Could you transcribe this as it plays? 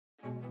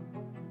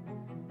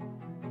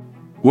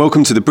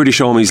Welcome to the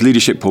British Army's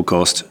Leadership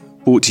Podcast,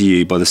 brought to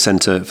you by the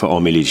Centre for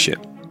Army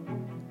Leadership.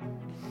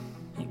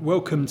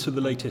 Welcome to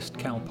the latest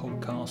CAL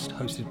podcast,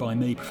 hosted by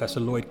me, Professor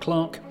Lloyd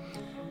Clark.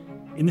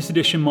 In this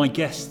edition, my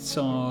guests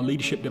are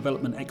leadership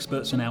development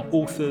experts and our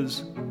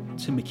authors,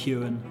 Tim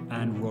McEwan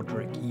and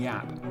Roderic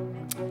Yapp.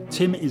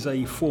 Tim is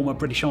a former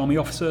British Army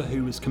officer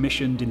who was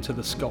commissioned into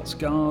the Scots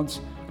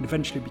Guards and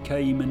eventually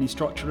became an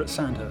instructor at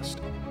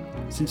Sandhurst.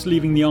 Since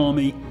leaving the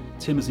Army,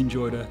 Tim has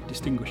enjoyed a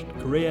distinguished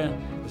career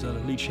as a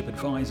leadership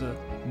advisor,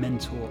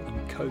 mentor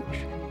and coach,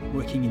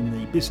 working in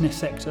the business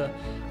sector,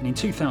 and in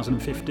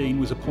 2015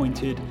 was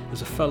appointed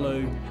as a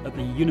fellow at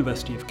the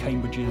University of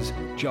Cambridge's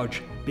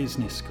Judge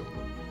Business School.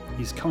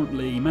 He's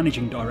currently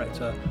managing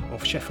director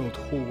of Sheffield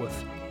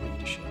Horworth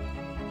Leadership.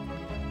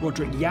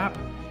 Roderic Yapp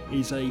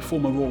is a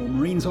former Royal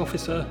Marines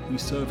officer who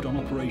served on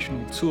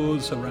operational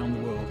tours around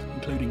the world,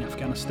 including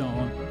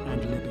Afghanistan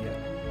and Libya.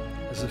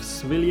 As a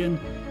civilian,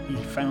 he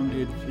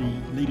founded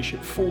the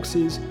Leadership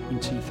Forces in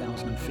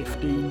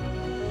 2015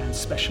 and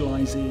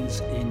specialises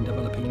in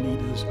developing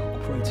leaders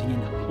operating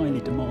in highly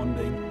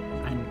demanding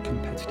and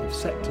competitive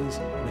sectors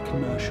in the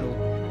commercial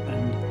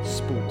and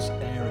sports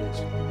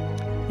areas.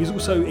 He's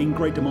also in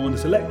great demand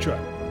as a lecturer,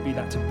 be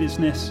that to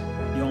business,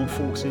 the armed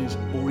forces,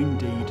 or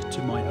indeed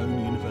to my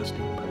own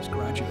university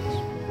postgraduates.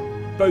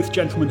 Both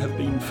gentlemen have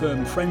been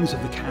firm friends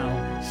of the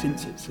CAL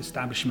since its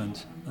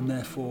establishment, and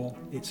therefore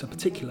it's a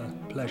particular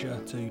pleasure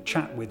to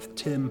chat with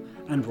Tim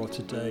and Rod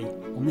today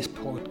on this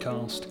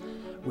podcast,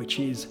 which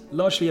is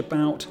largely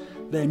about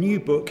their new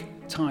book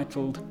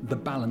titled The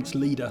Balanced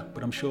Leader,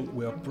 but I'm sure that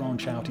we'll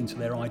branch out into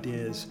their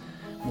ideas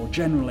more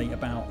generally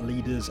about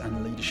leaders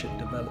and leadership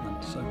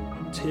development. So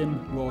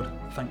Tim, Rod,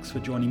 thanks for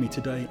joining me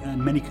today,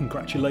 and many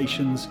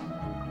congratulations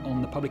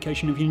on the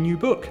publication of your new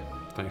book.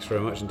 Thanks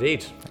very much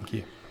indeed. Thank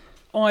you.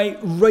 I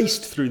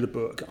raced through the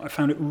book. I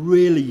found it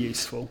really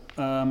useful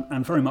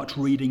and very much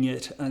reading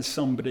it as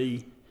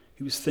somebody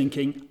who was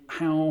thinking,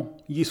 how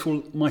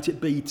useful might it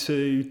be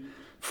to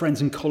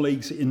friends and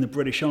colleagues in the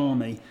British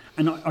Army?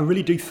 And I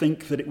really do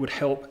think that it would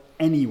help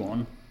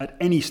anyone at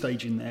any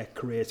stage in their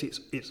careers.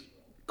 It's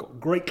got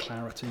great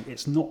clarity.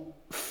 It's not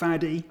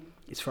faddy.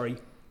 It's very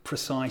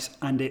precise,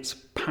 and it's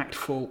packed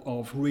full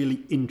of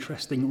really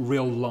interesting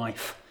real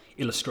life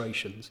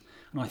illustrations.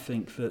 And I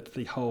think that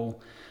the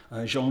whole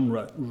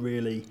genre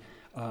really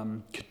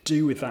could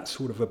do with that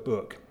sort of a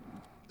book.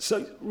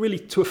 So really,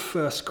 to a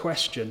first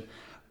question,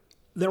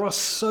 there are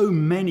so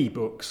many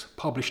books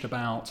published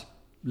about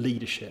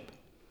leadership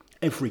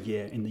every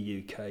year in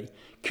the UK.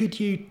 Could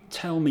you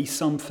tell me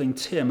something,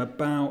 Tim,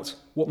 about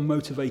what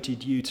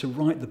motivated you to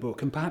write the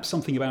book, and perhaps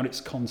something about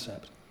its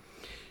concept?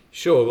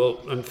 Sure.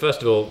 Well, and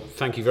first of all,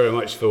 thank you very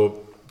much for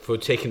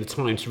taking the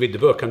time to read the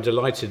book. I'm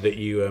delighted that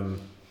you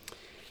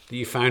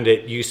found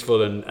it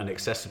useful and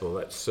accessible.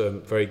 That's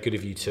very good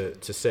of you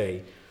to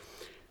say.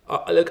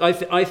 Look,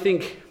 I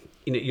think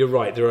you're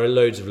right. There are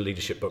loads of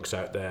leadership books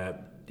out there.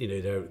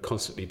 They're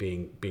constantly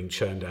being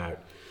churned out,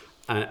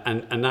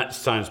 and that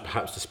sounds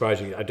perhaps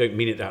disparaging. I don't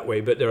mean it that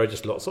way, but there are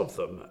just lots of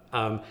them.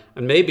 And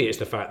maybe it's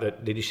the fact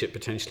that leadership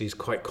potentially is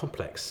quite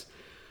complex,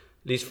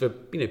 at least for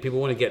people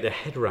want to get their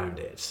head around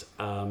it,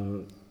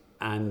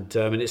 and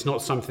it's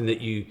not something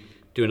that you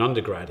do an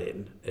undergrad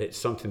in. It's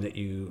something that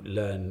you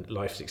learn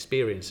life's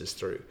experiences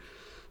through.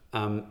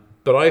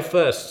 But I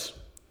first,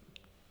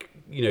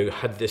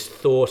 had this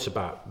thought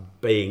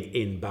about being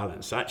in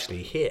balance,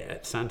 actually here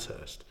at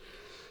Sandhurst,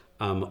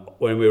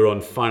 when we were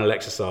on final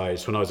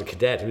exercise when I was a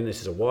cadet.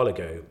 This is a while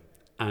ago.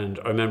 And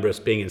I remember us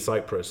being in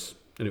Cyprus,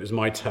 and it was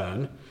my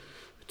turn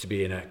to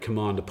be in a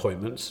command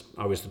appointment.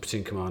 I was the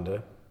platoon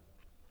commander.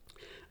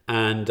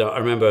 And I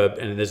remember,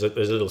 and there's a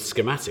little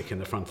schematic in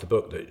the front of the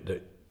book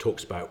that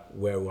talks about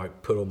where I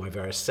put all my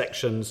various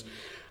sections.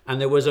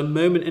 And there was a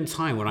moment in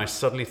time when I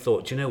suddenly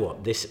thought, you know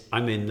what,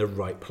 I'm in the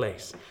right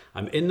place.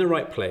 I'm in the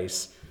right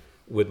place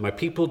with my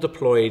people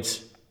deployed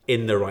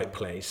in the right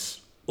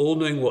place, all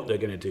knowing what they're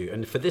going to do.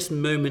 And for this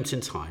moment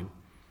in time,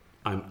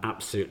 I'm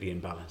absolutely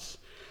in balance.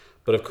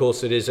 But of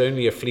course, it is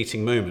only a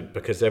fleeting moment,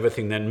 because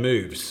everything then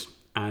moves,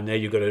 and there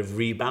you've got to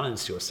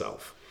rebalance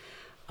yourself.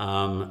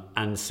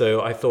 And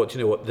so I thought,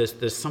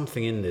 there's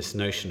something in this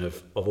notion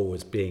of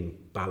always being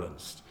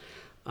balanced.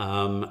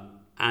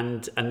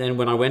 And then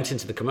when I went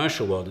into the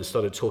commercial world and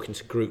started talking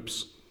to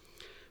groups,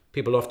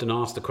 people often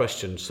ask the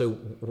question, so,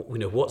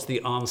 what's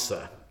the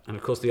answer? And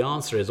of course, the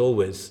answer is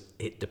always,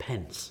 it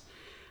depends.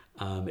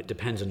 It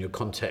depends on your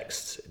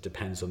context. It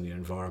depends on your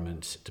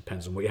environment. It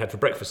depends on what you had for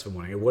breakfast for the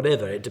morning, or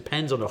whatever. It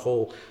depends on a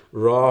whole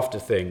raft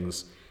of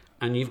things.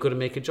 And you've got to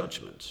make a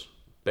judgment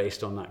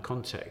based on that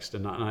context.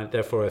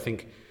 Therefore, I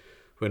think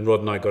when Rod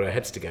and I got our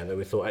heads together,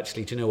 we thought,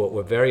 actually, do you know what?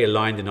 We're very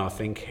aligned in our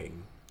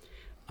thinking.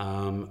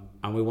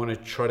 And we want to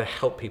try to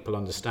help people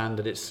understand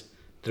that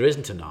there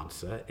isn't an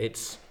answer.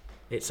 It's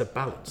a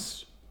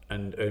balance,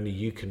 and only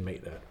you can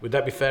make that. Would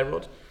that be fair,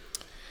 Rod?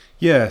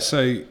 Yeah,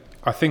 so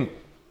I think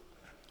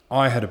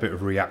I had a bit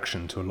of a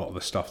reaction to a lot of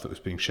the stuff that was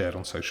being shared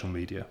on social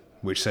media,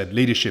 which said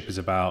leadership is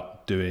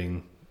about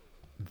doing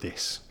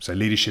this. So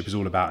leadership is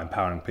all about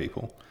empowering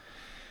people.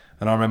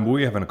 And I remember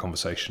we having a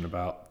conversation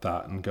about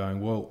that and going,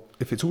 well,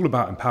 if it's all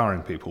about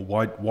empowering people,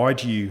 why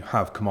do you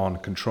have command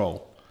and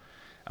control?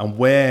 And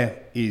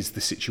where is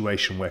the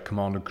situation where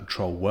command and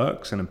control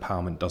works and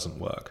empowerment doesn't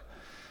work?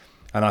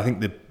 And I think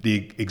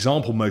the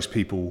example most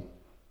people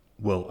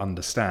will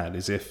understand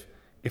is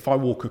if I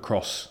walk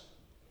across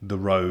the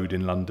road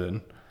in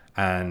London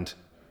and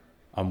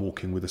I'm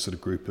walking with a sort of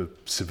group of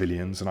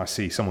civilians and I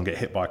see someone get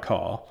hit by a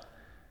car,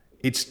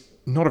 it's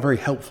not a very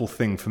helpful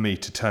thing for me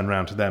to turn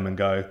around to them and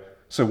go,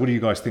 so what do you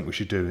guys think we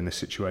should do in this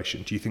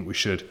situation? Do you think we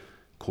should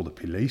call the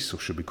police, or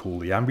should we call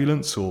the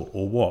ambulance, or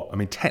what? I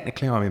mean,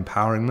 technically I'm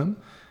empowering them,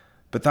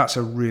 but that's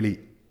a really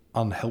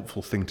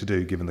unhelpful thing to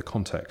do given the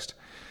context.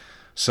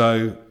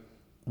 So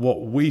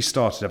what we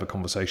started to have a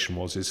conversation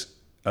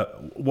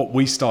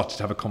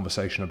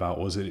about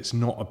was that it's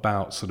not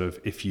about sort of,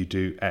 if you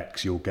do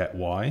X, you'll get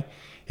Y.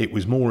 It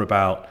was more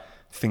about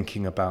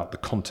thinking about the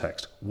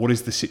context. What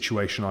is the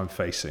situation I'm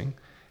facing?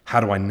 How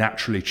do I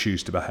naturally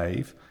choose to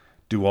behave?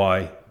 Do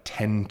I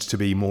tend to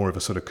be more of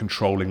a sort of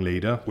controlling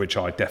leader, which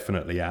I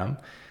definitely am?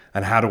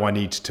 And how do I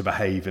need to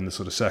behave in the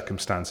sort of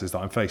circumstances that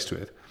I'm faced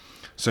with?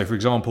 So, for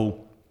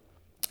example,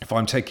 if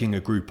I'm taking a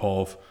group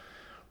of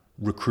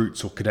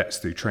recruits or cadets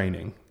through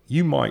training,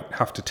 you might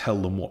have to tell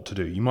them what to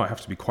do. You might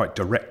have to be quite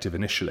directive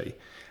initially.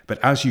 But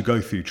as you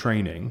go through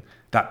training,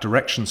 that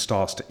direction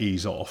starts to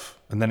ease off,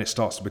 and then it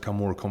starts to become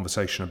more a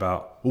conversation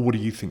about, well, what do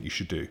you think you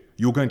should do?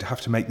 You're going to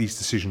have to make these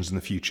decisions in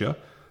the future.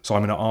 So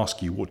I'm going to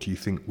ask you, what do you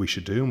think we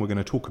should do? And we're going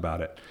to talk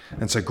about it.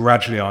 And so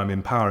gradually I'm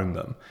empowering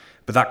them.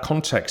 But that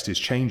context is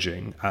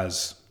changing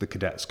as the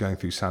cadets going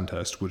through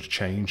Sandhurst would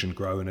change and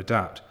grow and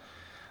adapt.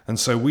 And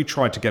so we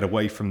tried to get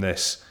away from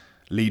this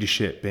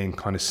leadership being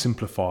kind of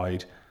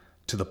simplified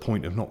to the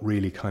point of not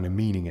really kind of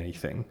meaning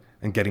anything,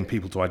 and getting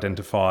people to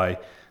identify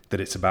that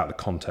it's about the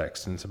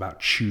context and it's about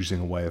choosing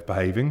a way of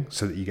behaving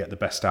so that you get the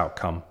best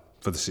outcome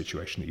for the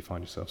situation that you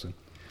find yourselves in.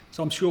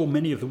 So I'm sure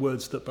many of the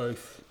words that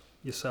both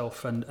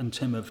yourself and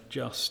Tim have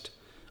just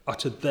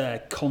uttered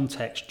there,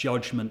 context,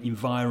 judgment,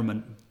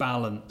 environment,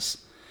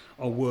 balance,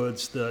 are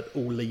words that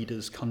all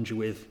leaders conjure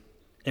with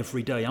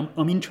every day.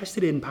 I'm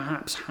interested in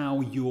perhaps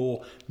how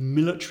your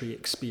military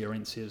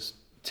experiences,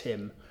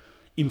 Tim,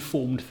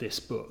 informed this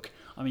book.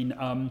 I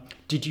mean,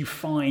 did you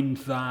find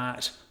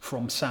that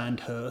from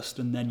Sandhurst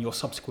and then your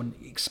subsequent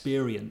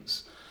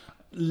experience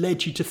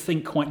led you to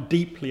think quite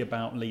deeply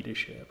about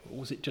leadership? Or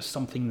was it just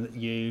something that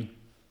you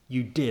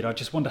did? I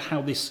just wonder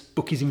how this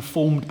book is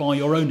informed by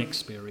your own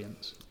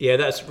experience. Yeah,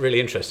 that's really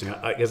interesting.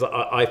 Because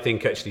I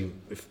think, actually,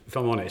 if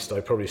I'm honest, I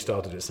probably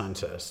started at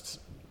Sandhurst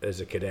as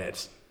a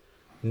cadet,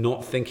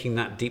 not thinking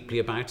that deeply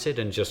about it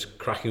and just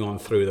cracking on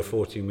through the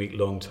 14-week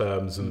long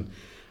terms and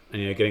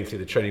getting through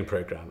the training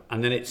program.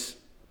 And then it's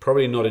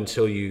probably not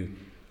until you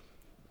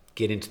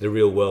get into the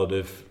real world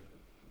of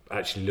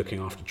actually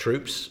looking after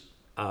troops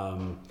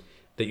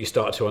that you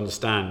start to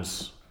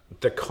understand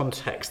the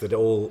context that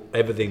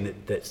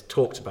everything that's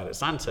talked about at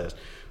Sandhurst,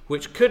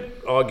 which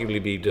could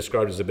arguably be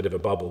described as a bit of a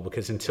bubble,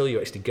 because until you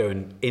actually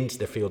go into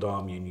the field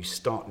army and you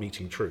start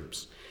meeting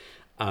troops,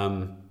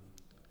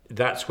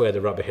 that's where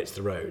the rubber hits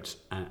the road,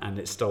 and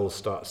the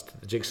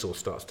jigsaw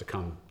starts to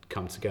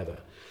come together.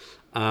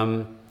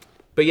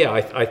 But yeah,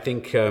 I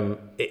think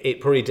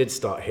it probably did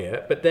start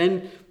here. But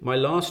then my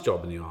last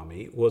job in the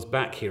army was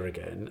back here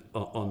again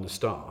on the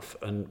staff,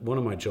 and one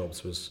of my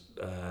jobs was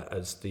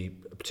as the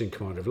platoon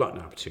commander of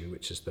Lucknow platoon,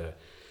 which is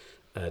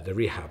the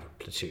rehab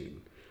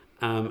platoon.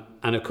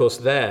 And of course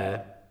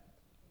there,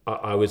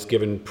 I was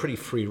given pretty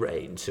free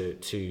rein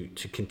to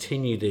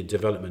continue the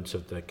development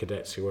of the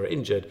cadets who were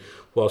injured,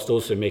 whilst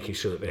also making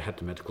sure that they had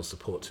the medical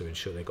support to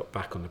ensure they got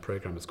back on the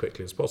programme as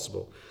quickly as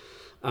possible.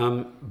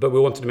 But we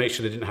wanted to make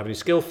sure they didn't have any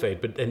skill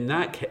fade. But in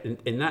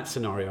that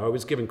scenario, I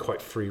was given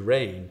quite free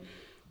rein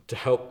to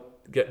help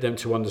get them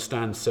to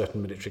understand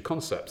certain military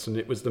concepts. And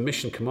it was the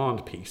mission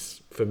command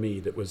piece for me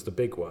that was the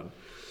big one.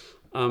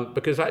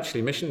 Because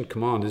actually mission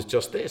command is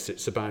just this.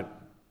 It's about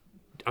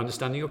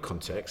understanding your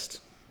context,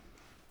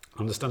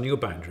 understanding your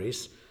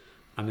boundaries,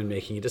 and then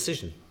making a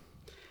decision.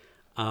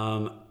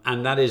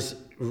 And that is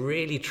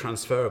really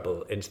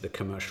transferable into the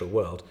commercial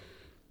world.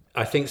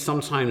 I think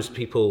sometimes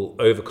people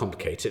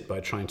overcomplicate it by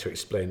trying to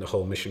explain the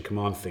whole mission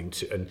command thing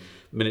and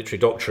military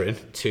doctrine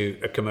to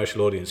a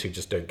commercial audience who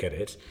just don't get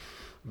it.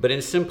 But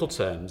in simple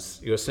terms,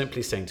 you're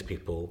simply saying to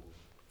people,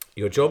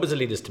 your job as a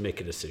leader is to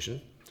make a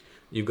decision.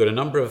 You've got a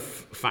number of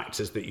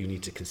factors that you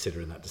need to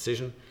consider in that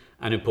decision.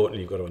 And importantly,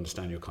 you've got to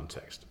understand your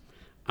context.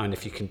 And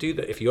if you can do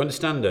that, if you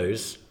understand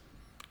those,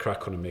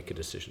 crack on and make a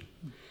decision.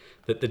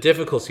 The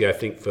difficulty, I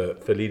think,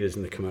 for leaders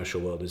in the commercial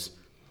world is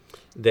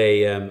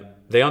they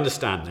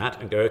understand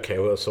that and go, okay,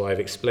 well, so I've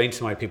explained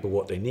to my people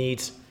what they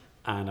need,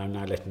 and I'm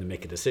now letting them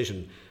make a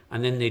decision.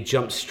 And then they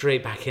jump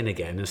straight back in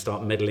again and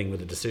start meddling with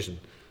the decision.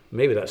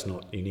 Maybe that's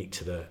not unique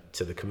to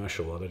the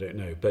commercial world, I don't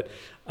know. But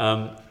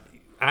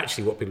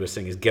actually what people are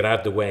saying is get out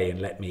of the way and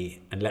let me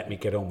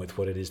get on with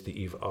what it is that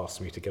you've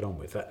asked me to get on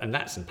with. And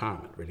that's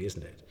empowerment, really,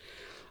 isn't it?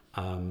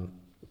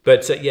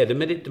 But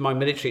my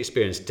military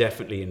experience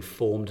definitely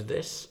informed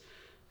this.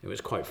 it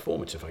was quite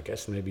formative, I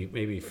guess, and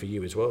maybe for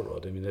you as well,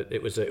 Rod. I mean,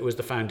 it was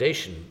the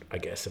foundation, I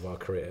guess, of our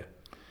career.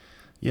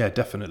 Yeah,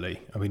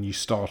 definitely. I mean, you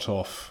start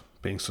off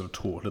being sort of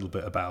taught a little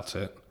bit about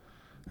it,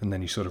 and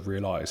then you sort of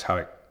realise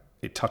how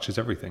it touches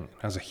everything.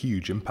 It has a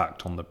huge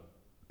impact on the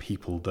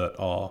people that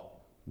are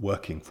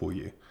working for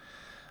you.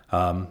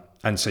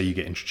 And so you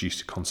get introduced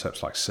to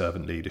concepts like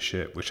servant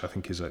leadership, which I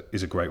think is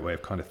a great way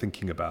of kind of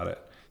thinking about it.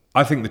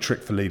 I think the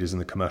trick for leaders in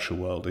the commercial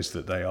world is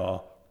that they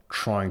are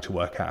trying to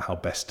work out how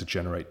best to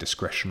generate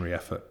discretionary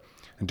effort.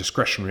 And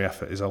discretionary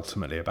effort is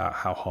ultimately about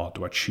how hard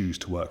do I choose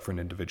to work for an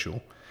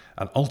individual.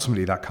 And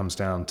ultimately that comes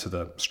down to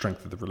the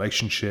strength of the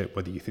relationship,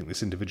 whether you think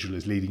this individual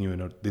is leading you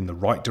in the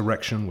right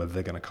direction, whether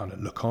they're going to kind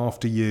of look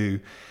after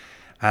you.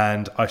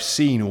 And I've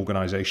seen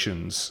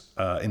organizations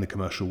in the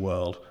commercial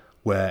world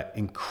where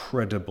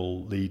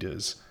incredible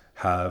leaders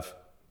have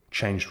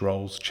changed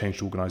roles,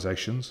 changed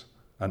organizations,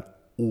 and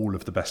all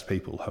of the best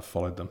people have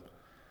followed them.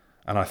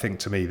 And I think,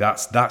 to me,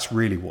 that's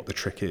really what the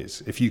trick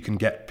is. If you can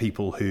get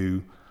people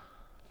who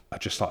are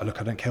just like,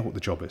 look, I don't care what the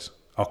job is.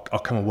 I'll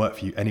come and work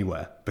for you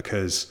anywhere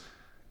because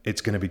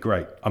it's going to be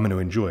great. I'm going to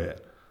enjoy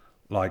it.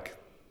 Like,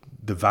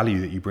 the value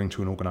that you bring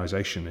to an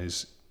organization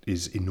is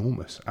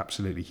enormous,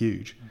 absolutely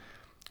huge.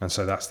 And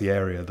so that's the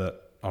area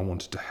that I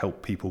wanted to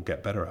help people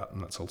get better at,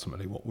 and that's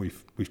ultimately what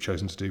we've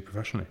chosen to do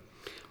professionally.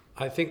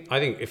 I think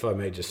if I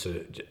may just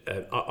sort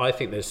of, I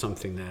think there's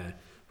something there.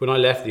 When I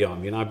left the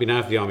army, and I've been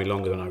out of the army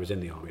longer than I was in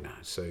the army now,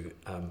 so,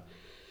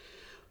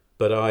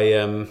 but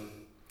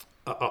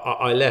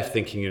I left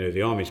thinking,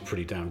 the army's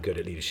pretty damn good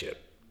at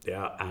leadership,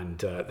 yeah, and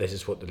this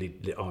is what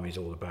the army's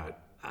all about.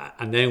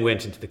 And then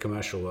went into the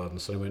commercial world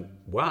and suddenly went,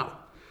 wow,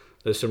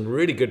 there's some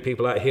really good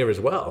people out here as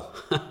well.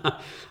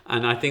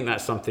 And I think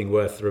that's something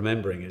worth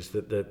remembering, is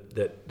that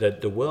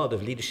the world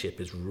of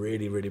leadership is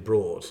really, really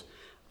broad.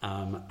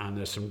 And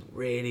there's some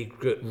really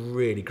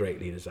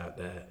great leaders out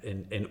there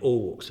in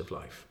all walks of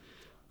life,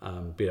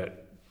 be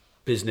it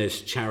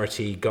business,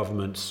 charity,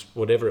 governments,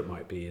 whatever it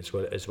might be, as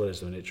well as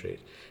the military.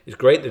 It's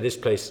great that this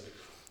place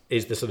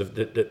is the sort of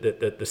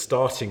the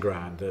starting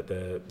ground,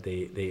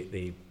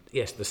 the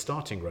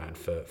starting ground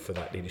for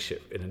that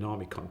leadership in an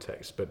army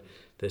context. But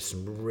there's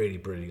some really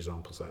brilliant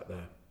examples out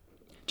there.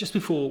 Just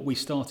before we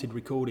started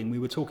recording, we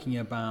were talking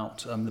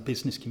about the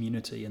business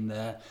community and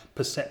their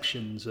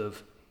perceptions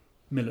of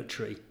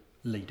military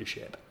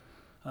leadership,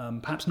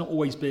 perhaps not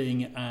always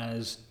being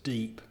as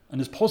deep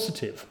and as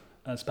positive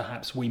as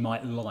perhaps we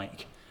might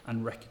like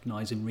and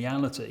recognise in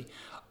reality.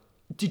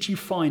 Did you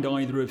find,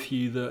 either of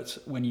you, that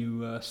when you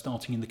were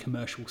starting in the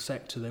commercial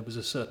sector, there was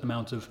a certain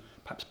amount of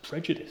perhaps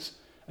prejudice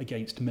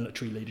against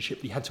military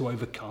leadership that you had to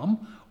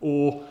overcome?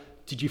 Or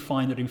did you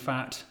find that in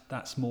fact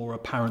that's more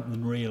apparent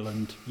than real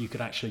and you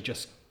could actually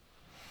just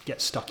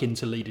get stuck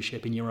into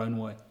leadership in your own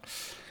way?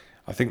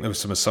 I think there were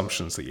some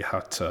assumptions that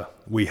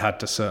we had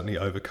to certainly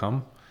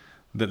overcome,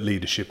 that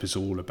leadership is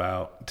all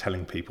about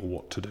telling people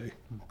what to do.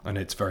 And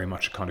it's very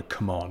much a kind of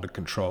command and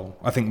control.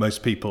 I think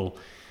most people,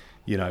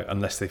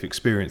 unless they've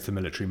experienced the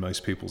military,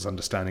 most people's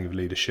understanding of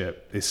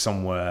leadership is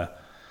somewhere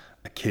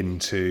akin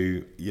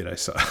to,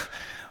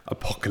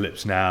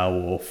 Apocalypse Now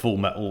or Full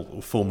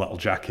Metal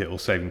Jacket or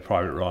Saving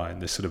Private Ryan,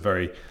 this sort of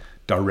very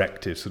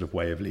directive sort of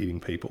way of leading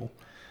people.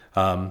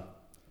 And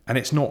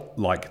it's not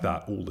like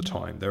that all the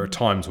time. There are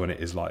times when it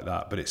is like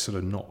that, but it's sort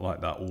of not like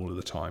that all of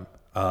the time.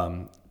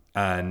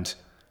 And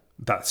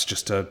that's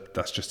just a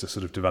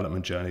sort of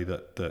development journey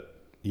that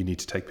you need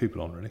to take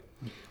people on, really.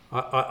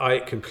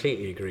 I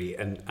completely agree.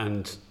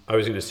 And I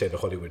was going to say the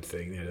Hollywood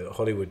thing.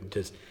 Hollywood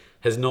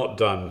has not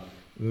done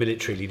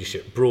military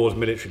leadership, broad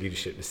military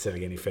leadership,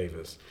 necessarily any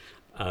favours,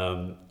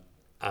 because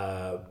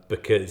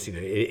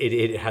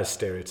it has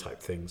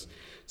stereotyped things.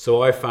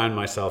 So I found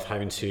myself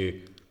having to,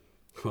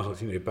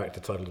 back to the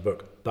title of the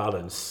book,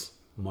 balance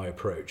my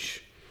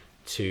approach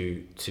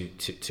to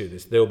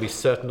this. There will be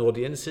certain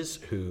audiences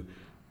who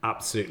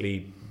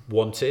absolutely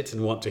want it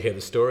and want to hear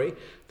the story.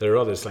 There are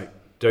others like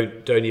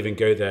don't even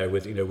go there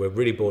with we're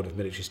really bored of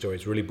military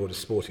stories, really bored of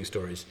sporting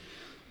stories.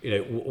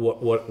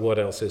 What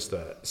else is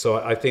there?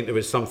 So I think there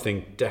was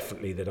something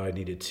definitely that I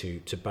needed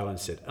to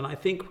balance it. And I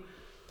think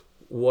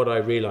what I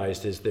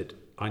realized is that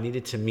I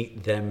needed to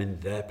meet them in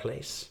their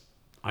place.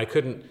 I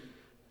couldn't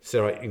say,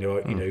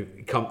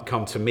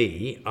 come to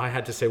me. I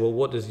had to say, well,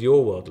 what does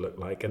your world look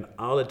like? And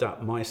I'll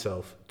adapt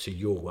myself to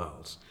your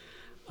worlds.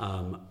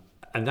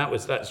 And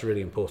that's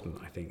really important,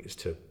 I think, is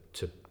to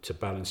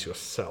balance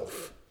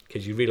yourself.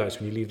 Because you realise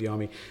when you leave the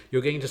army,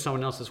 you're getting into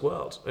someone else's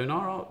world. I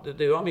mean,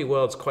 the army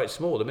world's quite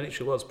small. The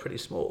military world's pretty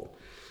small.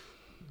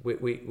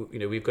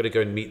 We've got to go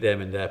and meet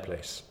them in their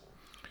place.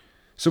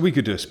 So we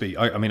could do a speech.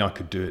 I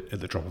could do it at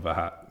the drop of a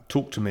hat.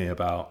 Talk to me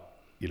about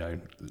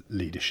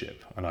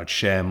leadership, and I'd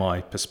share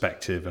my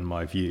perspective and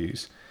my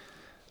views.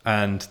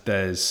 And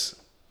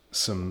there's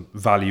some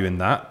value in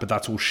that, but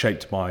that's all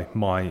shaped by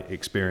my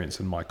experience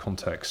and my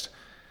context.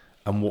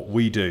 And what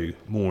we do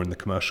more in the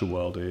commercial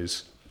world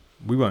is,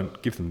 we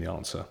won't give them the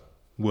answer.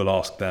 We'll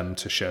ask them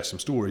to share some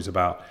stories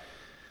about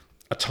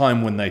a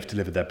time when they've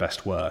delivered their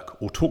best work,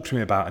 or talk to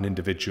me about an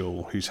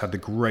individual who's had the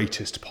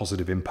greatest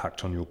positive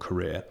impact on your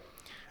career.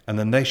 And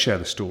then they share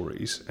the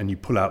stories and you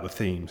pull out the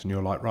themes and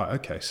you're like, right,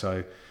 okay,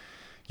 so,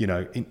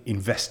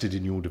 invested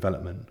in your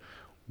development,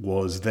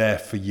 was there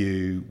for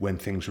you when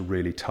things were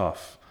really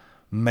tough,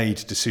 made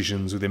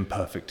decisions with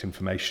imperfect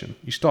information.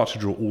 You start to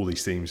draw all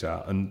these themes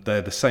out, and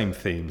they're the same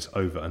themes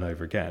over and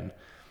over again.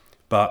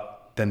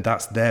 But then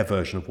that's their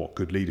version of what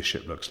good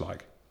leadership looks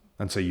like.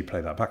 And so you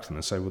play that back to them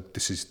and say, well,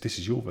 this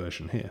is your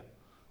version here.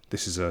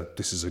 This is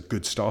a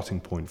good starting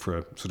point for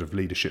a sort of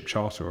leadership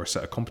charter or a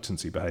set of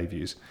competency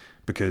behaviours,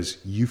 because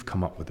you've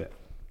come up with it,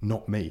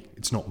 not me.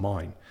 It's not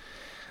mine.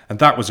 And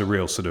that was a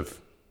real sort of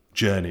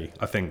journey,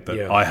 I think,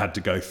 that I had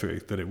to go through,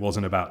 that it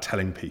wasn't about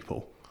telling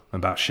people,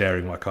 about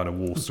sharing my kind of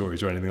war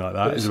stories or anything like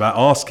that. It's about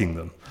asking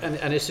them. And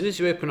as soon as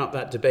you open up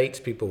that debate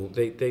to people,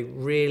 they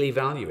really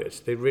value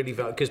it. They really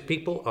value, because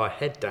people are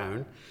head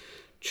down,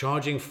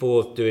 charging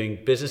forth, doing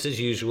business as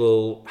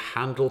usual,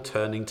 handle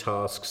turning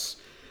tasks,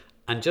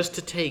 and just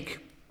to take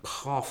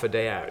half a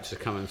day out to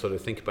come and sort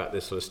of think about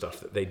this sort of stuff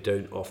that they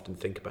don't often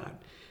think about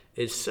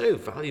is so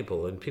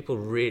valuable, and people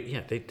really,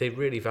 they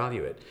really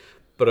value it.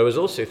 But I was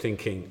also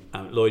thinking,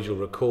 Lloyd, you'll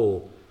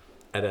recall,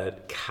 at a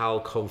Cal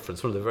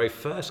conference, one of the very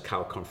first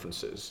Cal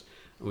conferences,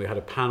 we had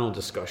a panel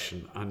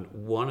discussion, and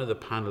one of the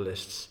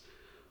panelists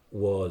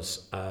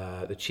was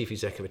the chief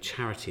exec of a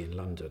charity in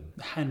London,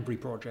 the Hanbury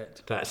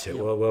Project. That's it.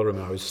 Yep. Well,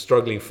 remember, I was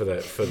struggling for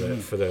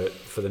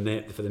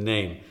the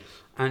name,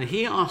 and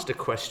he asked a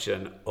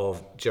question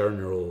of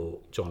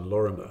General John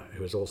Lorimer,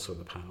 who was also on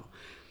the panel,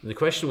 and the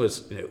question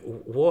was,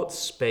 what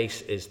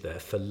space is there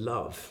for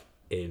love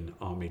in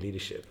army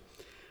leadership?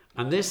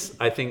 And this,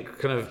 I think,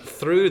 kind of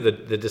through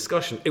the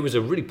discussion, it was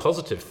a really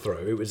positive throw.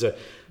 It was a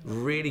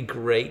really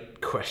great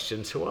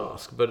question to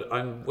ask. But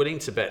I'm willing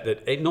to bet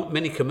that not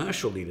many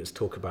commercial leaders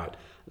talk about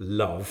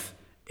love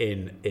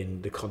in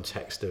the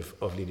context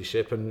of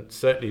leadership, and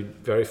certainly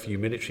very few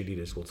military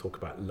leaders will talk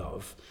about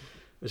love.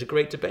 It was a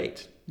great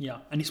debate. Yeah,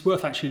 and it's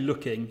worth actually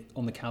looking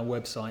on the Cal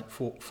website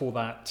for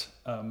that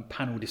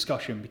panel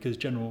discussion, because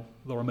General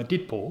Lorimer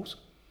did pause.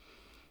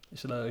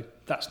 So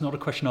that's not a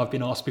question I've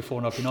been asked before,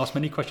 and I've been asked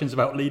many questions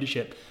about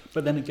leadership,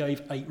 but then it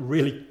gave a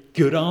really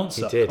good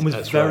answer. He did. And was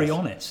that's very right.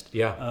 honest.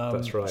 Yeah,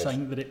 that's right.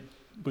 Saying that it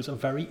was a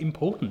very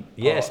important part.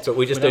 Yes, but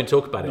we just don't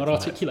talk about it. Not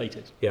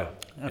articulated. Yeah.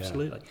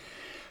 Absolutely.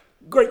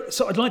 Yeah. Great.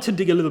 So I'd like to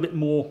dig a little bit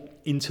more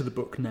into the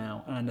book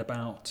now and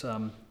about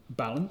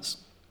balance.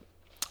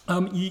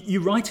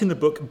 You write in the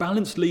book,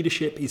 balanced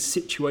leadership is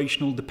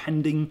situational,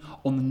 depending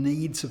on the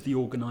needs of the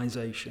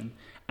organisation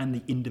and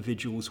the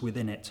individuals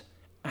within it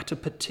at a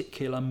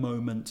particular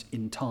moment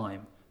in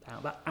time. Now,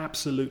 that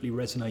absolutely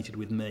resonated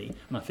with me,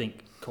 and I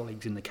think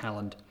colleagues in the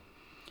Calland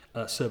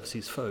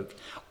services folk.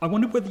 I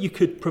wondered whether you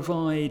could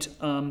provide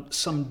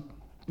some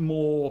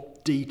more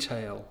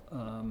detail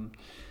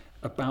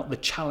about the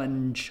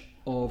challenge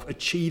of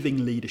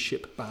achieving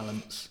leadership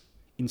balance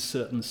in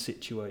certain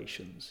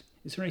situations.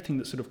 Is there anything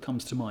that sort of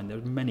comes to mind? There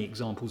are many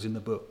examples in the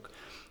book,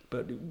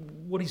 but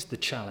what is the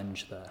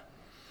challenge there?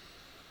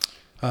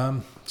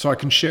 So I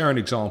can share an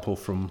example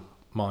from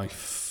my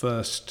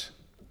first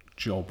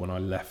job when I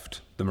left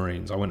the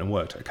Marines. I went and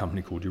worked at a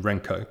company called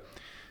Urenco,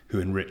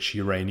 who enrich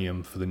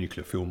uranium for the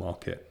nuclear fuel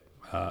market.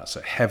 So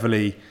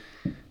heavily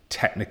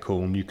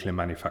technical nuclear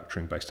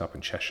manufacturing based up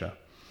in Cheshire.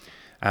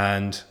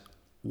 And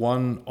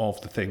one of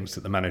the things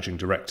that the managing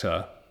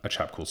director, a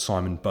chap called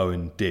Simon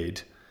Bowen,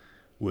 did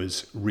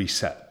was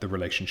reset the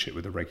relationship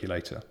with the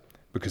regulator,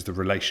 because the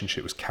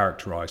relationship was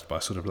characterised by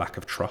a sort of lack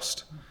of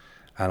trust.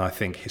 And I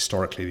think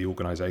historically the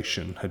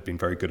organisation had been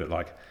very good at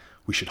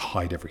we should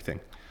hide everything,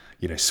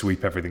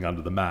 sweep everything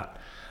under the mat.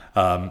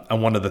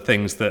 And one of the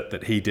things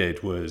that he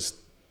did was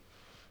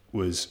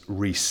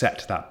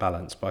reset that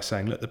balance by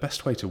saying, look, the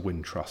best way to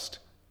win trust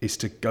is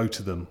to go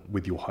to them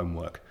with your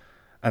homework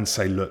and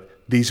say,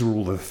 look, these are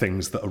all the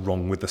things that are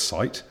wrong with the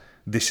site.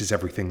 This is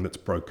everything that's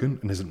broken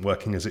and isn't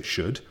working as it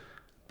should,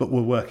 but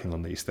we're working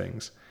on these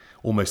things.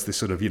 Almost this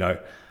sort of,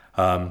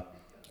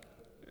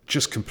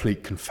 just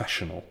complete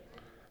confessional,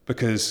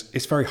 because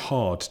it's very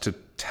hard to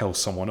tell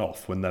someone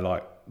off when they're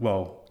like,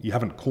 well, you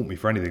haven't caught me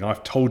for anything.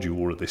 I've told you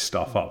all of this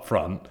stuff up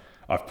front.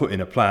 I've put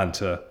in a plan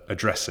to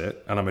address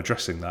it, and I'm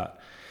addressing that.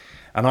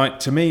 And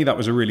to me, that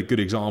was a really good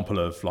example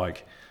of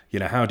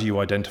how do you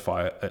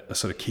identify a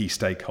sort of key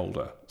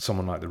stakeholder,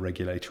 someone like the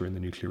regulator in the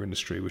nuclear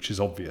industry, which is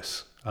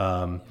obvious.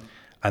 And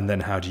then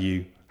how do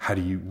you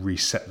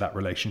reset that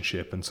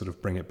relationship and sort of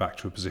bring it back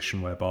to a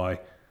position whereby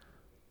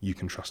you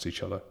can trust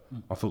each other?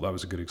 I thought that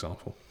was a good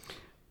example.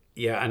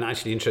 Yeah, and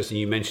actually interesting,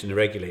 you mentioned the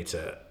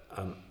regulator.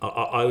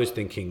 I was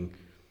thinking,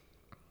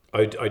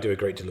 I do a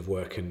great deal of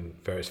work in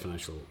various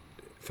financial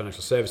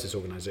services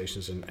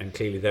organisations, and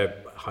clearly they're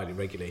highly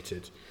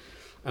regulated.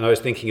 And I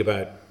was thinking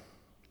about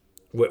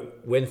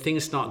when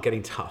things start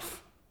getting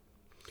tough.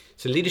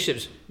 So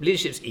leadership's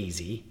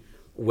easy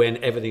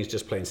when everything's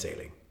just plain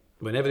sailing.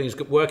 When everything's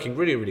working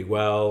really, really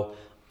well,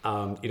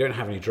 you don't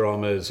have any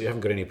dramas, you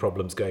haven't got any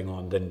problems going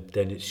on,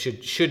 then it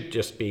should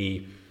just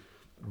be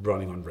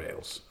running on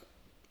rails.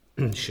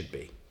 Should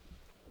be.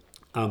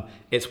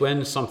 It's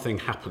when something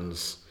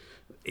happens.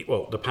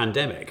 Well, the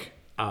pandemic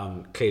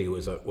clearly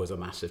was a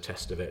massive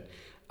test of it,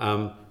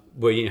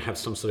 where you have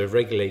some sort of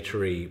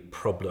regulatory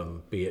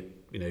problem, be it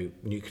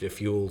nuclear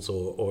fuels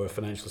or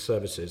financial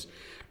services,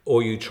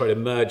 or you try to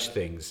merge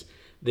things.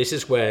 This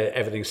is where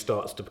everything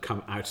starts to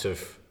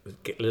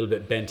get a little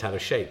bit bent out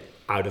of shape,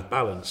 out of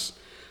balance,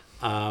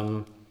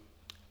 and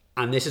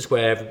this is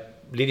where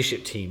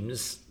leadership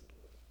teams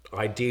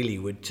ideally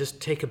would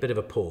just take a bit of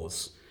a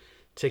pause,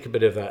 take a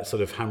bit of that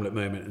sort of Hamlet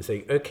moment and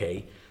say,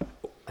 okay,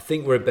 I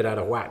think we're a bit out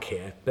of whack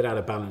here, a bit out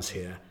of balance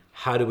here.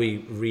 How do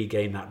we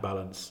regain that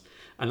balance?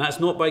 And that's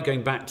not by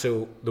going back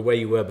to the way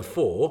you were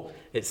before.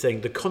 It's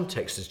saying the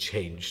context has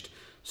changed.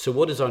 So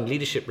what does our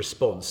leadership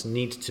response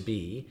need to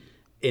be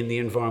in the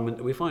environment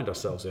that we find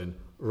ourselves in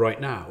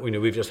right now?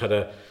 We've just had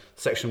a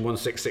section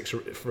 166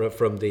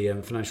 from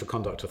the Financial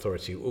Conduct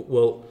Authority.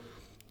 Well,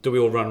 do we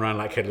all run around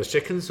like headless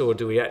chickens, or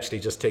do we actually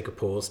just take a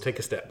pause, take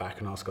a step back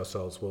and ask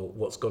ourselves, well,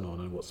 what's gone on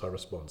and what's our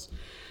response?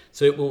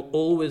 So it'll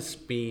always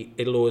be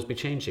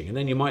changing. And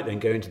then you might then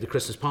go into the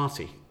Christmas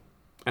party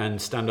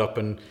and stand up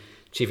and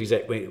Chief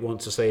Exec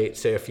wants to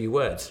say a few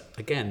words.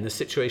 Again, the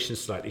situation's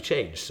slightly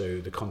changed.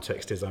 So the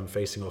context is I'm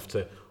facing off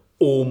to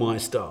all my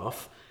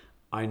staff.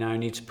 I now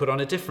need to put on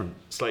a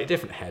slightly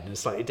different head and a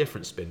slightly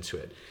different spin to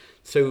it.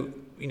 So,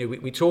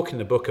 we talk in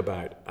the book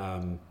about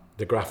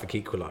the graphic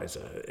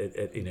equalizer,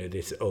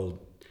 this old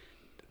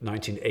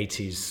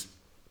 1980s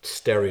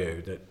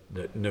stereo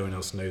that no one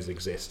else knows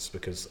exists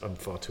because I'm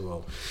far too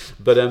old.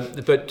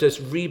 But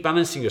just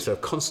rebalancing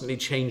yourself, constantly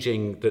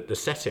changing the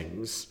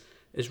settings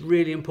is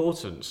really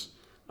important.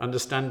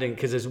 Understanding,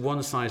 because there's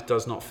one size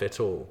does not fit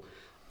all.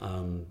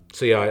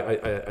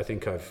 I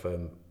think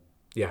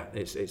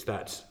it's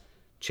that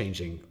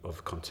changing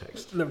of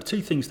context. There are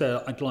two things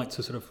there I'd like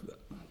to sort of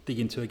dig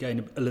into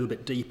again a little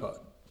bit deeper.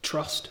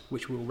 Trust,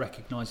 which we'll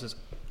recognise as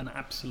an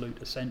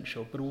absolute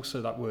essential, but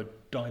also that word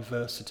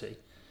diversity,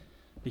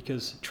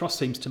 because trust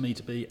seems to me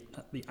to be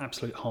at the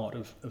absolute heart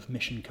of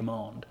mission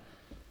command.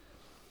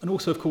 And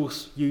also, of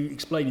course, you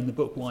explain in the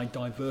book why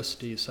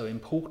diversity is so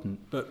important,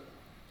 but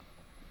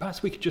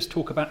perhaps we could just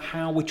talk about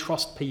how we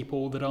trust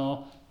people that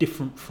are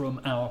different from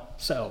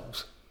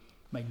ourselves,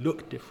 may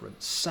look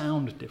different,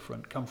 sound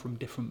different, come from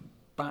different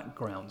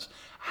backgrounds.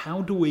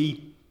 How do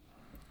we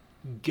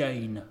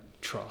gain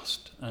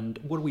trust, and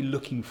what are we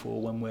looking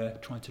for when we're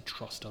trying to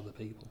trust other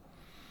people?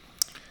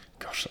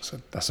 Gosh,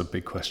 that's a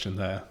big question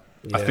there.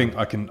 Yeah. I think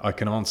I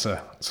can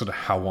answer sort of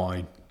how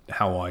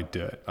I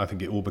do it. I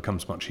think it all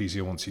becomes much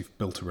easier once you've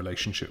built a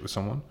relationship with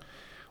someone,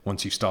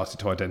 once you've started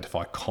to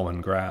identify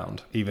common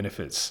ground, even if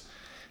it's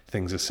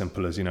things as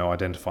simple as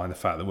identifying the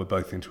fact that we're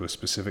both into a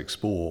specific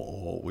sport,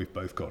 or we've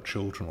both got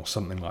children, or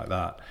something like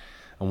that.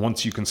 And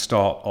once you can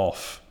start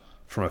off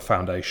from a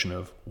foundation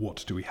of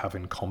what do we have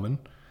in common,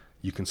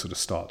 you can sort of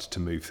start to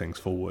move things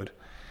forward.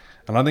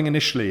 And I think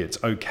initially it's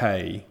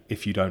okay,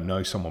 if you don't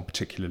know someone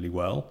particularly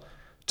well,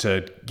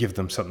 to give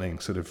them something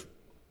sort of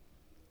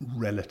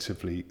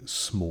relatively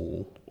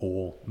small,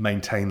 or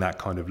maintain that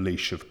kind of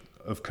leash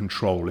of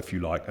control, if you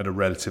like, at a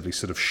relatively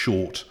sort of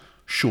short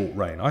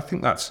reign. I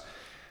think that's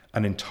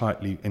an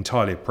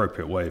entirely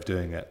appropriate way of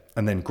doing it.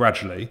 And then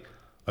gradually,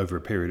 over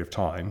a period of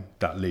time,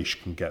 that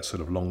leash can get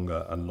sort of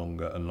longer and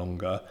longer and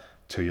longer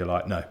till you're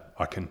like, no,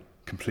 I can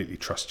completely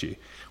trust you.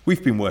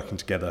 We've been working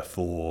together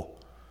for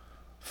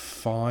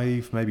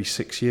 5, maybe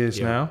 6 years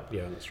now.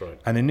 Yeah, that's right.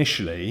 And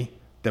initially,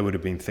 there would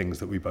have been things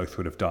that we both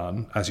would have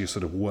done as you're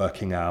sort of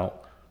working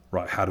out,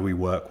 right, how do we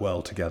work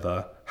well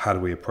together? How do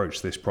we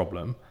approach this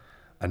problem?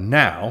 And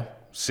now,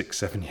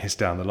 6-7 years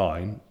down the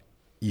line,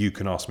 you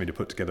can ask me to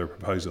put together a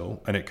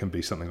proposal, and it can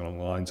be something along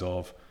the lines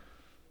of,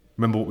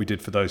 remember what we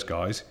did for those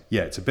guys?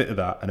 Yeah, it's a bit of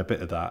that and a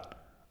bit of that.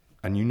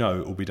 And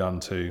it will be done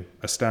to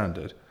a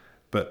standard.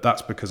 But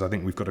that's because I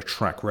think we've got a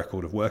track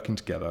record of working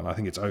together. And I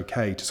think it's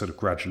okay to sort of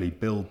gradually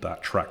build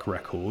that track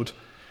record,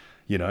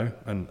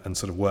 and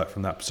sort of work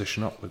from that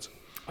position upwards.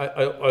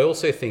 I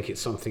also think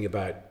it's something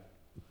about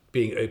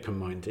being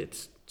open-minded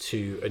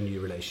to a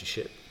new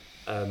relationship.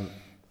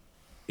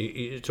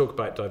 You talk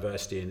about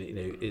diversity, and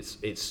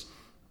it's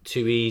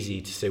too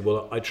easy to say,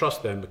 well, I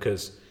trust them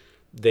because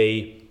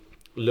they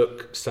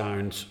look,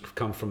 sound,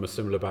 come from a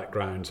similar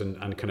background,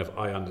 and kind of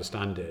I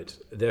understand it.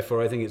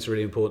 Therefore, I think it's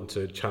really important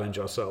to challenge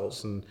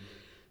ourselves and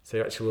say,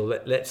 actually, well,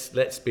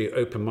 let's be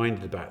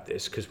open-minded about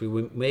this, because we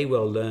may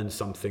well learn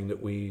something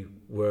that we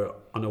were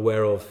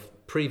unaware of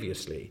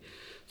previously.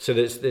 So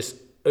there's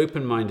this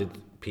open-minded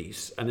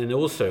piece. And then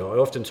also, I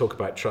often talk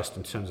about trust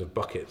in terms of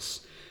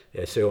buckets.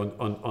 Yeah, so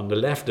on the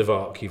left of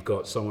ARC, you've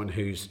got someone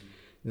whose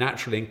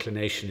natural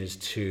inclination is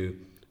to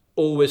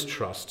always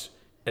trust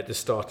at the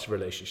start of a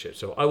relationship.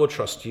 So I will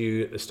trust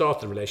you at the start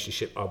of the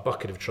relationship. Our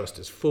bucket of trust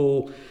is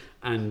full,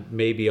 and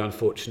maybe,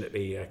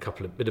 unfortunately, a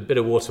bit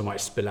of water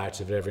might spill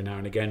out of it every now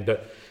and again,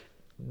 but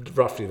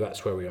roughly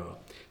that's where we are.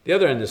 The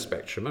other end of the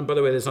spectrum, and by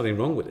the way, there's nothing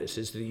wrong with this,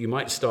 is that you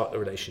might start the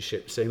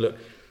relationship saying, look,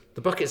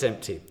 the bucket's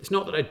empty. It's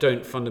not that I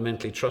don't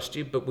fundamentally trust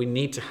you, but we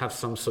need to have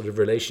some sort of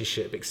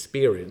relationship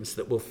experience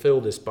that will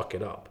fill this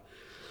bucket up.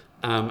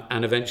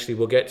 and eventually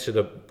we'll get to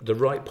the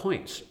right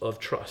point of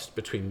trust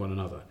between one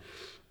another.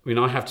 I mean,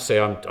 I have to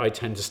say, I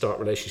tend to start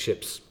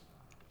relationships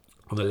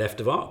on the left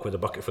of arc with a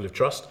bucket full of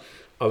trust.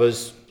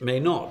 Others may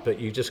not, but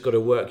you just got to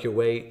work your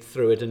way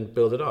through it and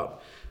build it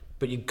up.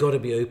 But you've got to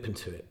be open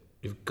to it.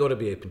 You've got to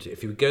be open to it.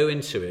 If you go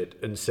into it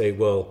and say,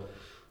 well,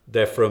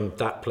 they're from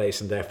that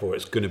place and therefore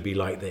it's going to be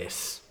like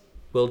this.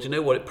 Well, do you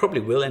know what? It probably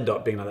will end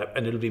up being like that.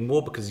 And it'll be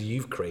more because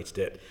you've created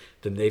it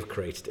than they've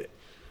created it.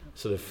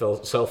 Sort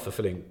of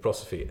self-fulfilling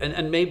prophecy.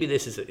 And maybe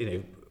this is,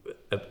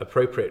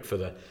 appropriate for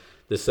the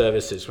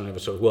services whenever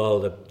sort of, well,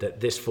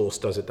 this force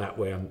does it that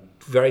way. I'm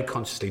very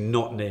consciously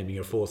not naming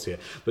a force here.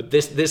 But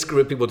this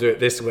group of people do it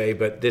this way,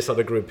 but this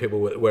other group of people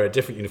wear a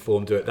different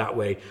uniform do it that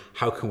way.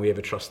 How can we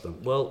ever trust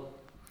them? Well,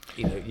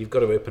 you've got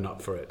to open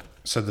up for it.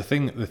 So the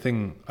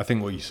thing, I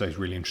think what you say is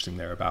really interesting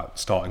there about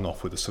starting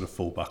off with a sort of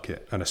full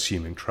bucket and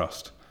assuming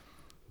trust.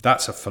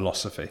 That's a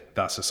philosophy.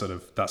 That's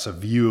a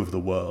view of the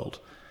world.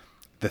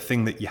 The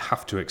thing that you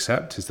have to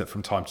accept is that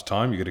from time to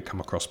time, you're going to come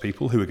across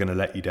people who are going to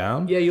let you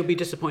down. Yeah, you'll be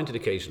disappointed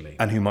occasionally.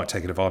 And who might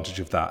take advantage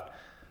of that.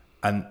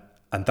 And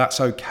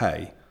that's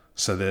okay.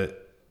 So that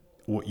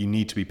what you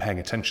need to be paying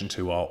attention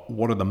to are,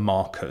 what are the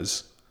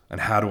markers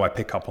and how do I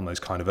pick up on those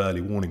kind of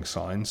early warning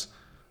signs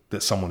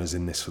that someone is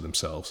in this for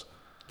themselves?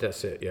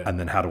 That's it, yeah. And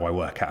then how do I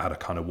work out how to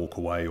kind of walk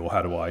away, or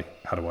how do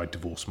I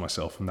divorce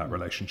myself from that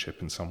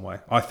relationship in some way?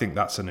 I think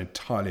that's an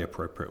entirely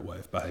appropriate way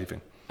of behaving.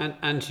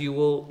 And you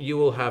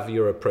will have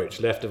your approach,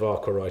 left of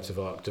arc or right of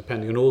arc,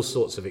 depending on all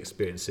sorts of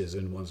experiences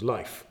in one's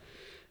life.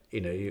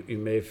 You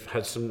may have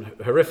had some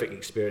horrific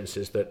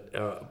experiences that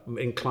are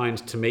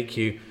inclined to make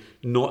you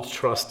not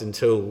trust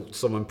until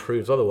someone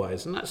proves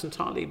otherwise, and that's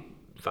entirely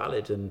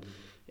valid. And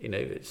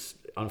it's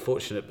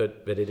unfortunate,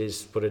 but it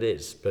is what it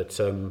is. But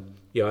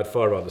I'd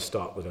far rather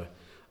start with an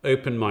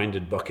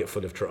open-minded bucket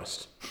full of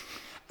trust.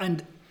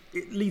 And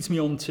it leads me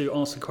on to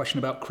ask the question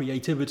about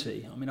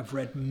creativity. I mean, I've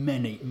read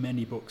many,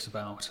 many books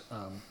about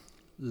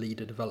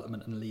leader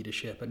development and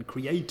leadership, and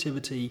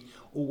creativity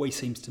always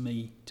seems to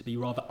me to be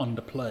rather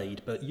underplayed,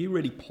 but you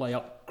really play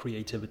up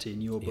creativity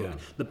in your book,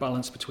 the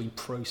balance between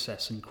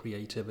process and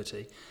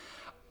creativity.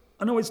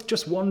 And I was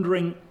just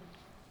wondering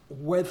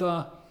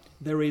whether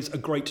there is a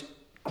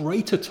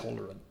greater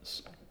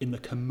tolerance in the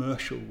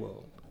commercial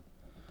world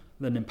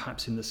than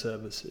perhaps in the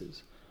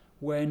services.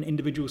 When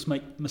individuals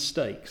make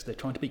mistakes, they're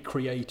trying to be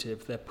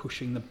creative, they're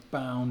pushing the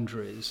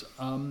boundaries.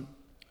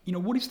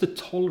 What is the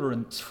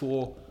tolerance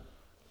for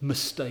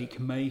mistake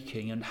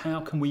making, and how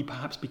can we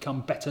perhaps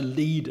become better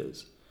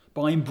leaders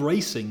by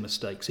embracing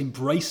mistakes,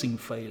 embracing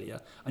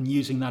failure, and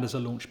using that as a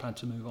launchpad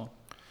to move on?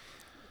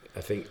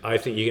 I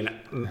think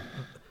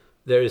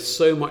there is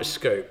so much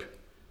scope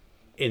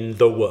in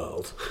the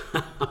world.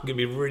 I'm going to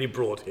be really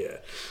broad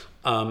here,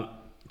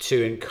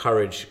 to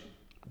encourage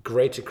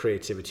greater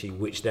creativity,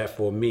 which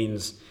therefore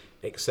means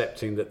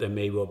accepting that there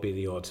may well be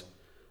the odd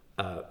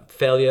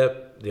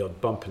failure, the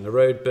odd bump in the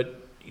road. But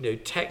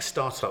tech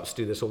startups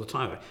do this all the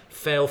time.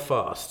 Fail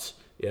fast,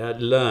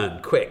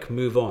 learn quick,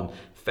 move on.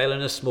 Fail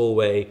in a small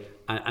way,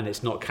 and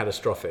it's not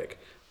catastrophic.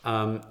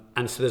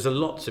 And so there's a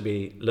lot to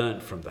be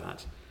learned from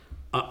that.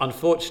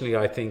 Unfortunately,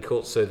 I think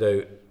also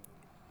though,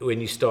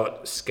 when you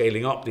start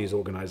scaling up these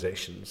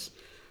organizations,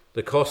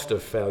 the cost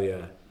of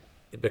failure,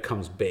 it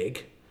becomes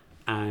big.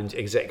 And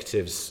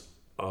executives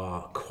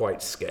are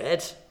quite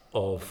scared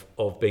of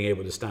being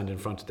able to stand in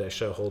front of their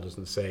shareholders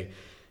and say,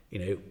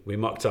 we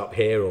mucked up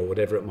here or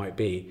whatever it might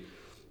be.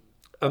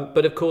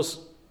 But of course,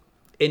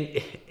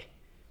 a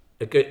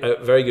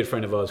very good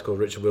friend of ours called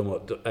Richard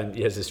Wilmot, and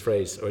he has this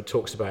phrase, or it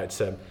talks about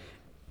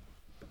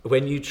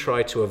when you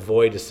try to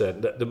avoid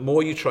the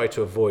more you try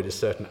to avoid a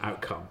certain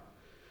outcome,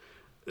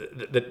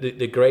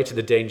 the greater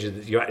the danger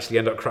that you actually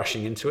end up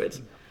crashing into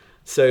it.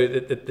 So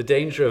the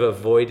danger of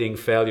avoiding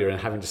failure and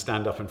having to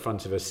stand up in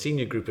front of a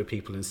senior group of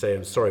people and say,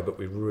 I'm sorry, but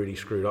we really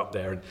screwed up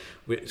there and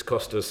it's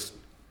cost us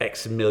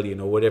X million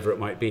or whatever it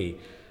might be.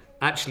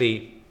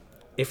 Actually,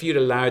 if you'd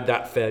allowed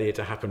that failure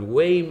to happen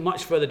way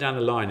much further down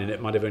the line, and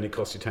it might have only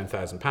cost you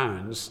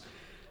 £10,000,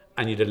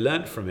 and you'd have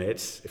learned from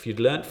it, if you'd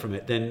learned from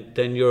it,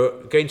 then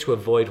you're going to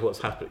avoid what's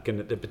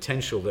happening, the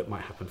potential that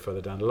might happen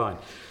further down the line.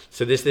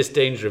 So there's this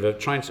danger of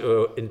trying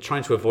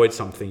to avoid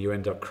something, you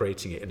end up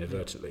creating it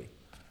inadvertently.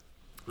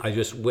 I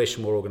just wish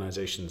more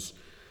organisations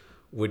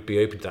would be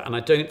open to that. And I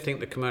don't think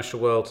the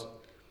commercial world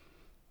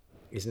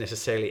is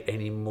necessarily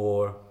any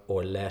more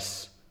or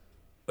less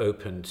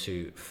open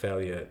to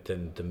failure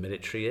than the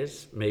military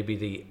is. Maybe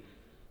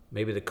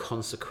the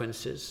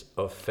consequences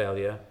of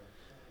failure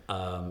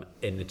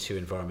in the two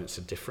environments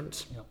are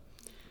different.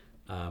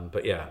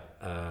 Yeah.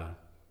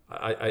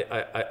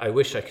 I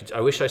wish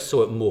I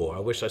saw it more. I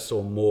wish I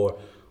saw more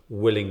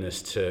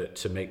willingness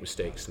to make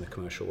mistakes in the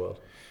commercial world.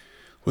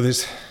 Well,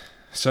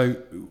 so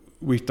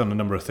we've done a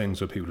number of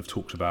things where people have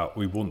talked about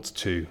we want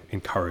to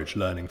encourage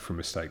learning from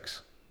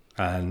mistakes,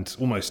 and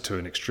almost to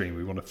an extreme,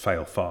 we want to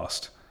fail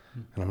fast.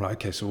 And I'm like,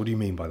 okay, so what do you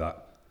mean by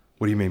that?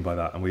 What do you mean by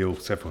that? And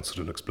everyone sort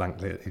of looks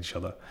blankly at each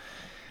other.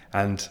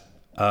 And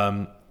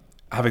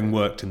having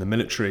worked in the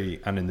military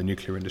and in the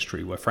nuclear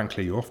industry, where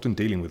frankly you're often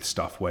dealing with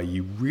stuff where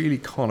you really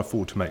can't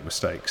afford to make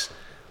mistakes,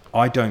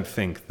 I don't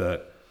think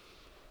that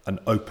an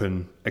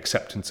open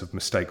acceptance of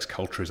mistakes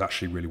culture is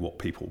actually really what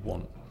people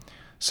want.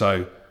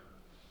 So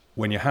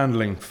when you're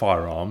handling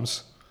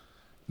firearms,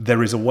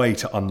 there is a way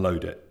to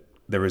unload it.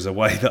 There is a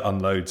way that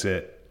unloads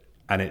it,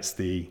 and it's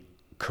the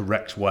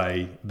correct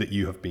way that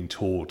you have been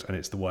taught, and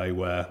it's the way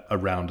where a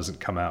round doesn't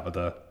come out of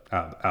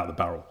the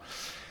barrel.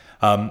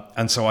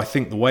 And so I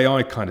think the way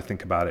I kind of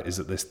think about it is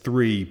that there's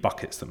three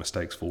buckets that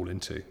mistakes fall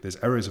into. There's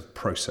errors of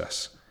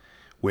process,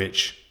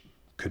 which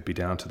could be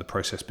down to the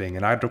process being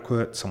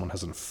inadequate, someone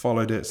hasn't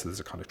followed it, so there's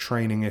a kind of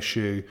training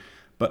issue,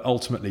 but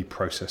ultimately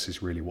process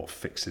is really what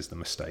fixes the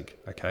mistake,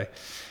 okay?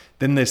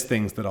 Then there's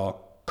things that are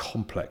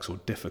complex or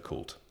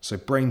difficult. So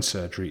brain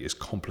surgery is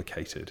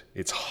complicated,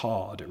 it's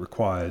hard, it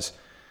requires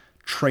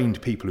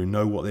trained people who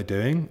know what they're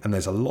doing, and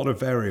there's a lot of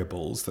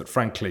variables that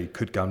frankly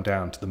could come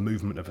down to the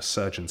movement of a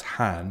surgeon's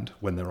hand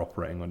when they're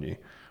operating on you,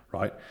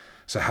 right?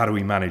 So how do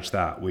we manage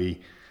that? We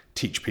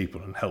teach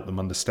people and help them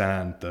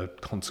understand the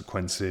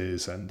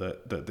consequences and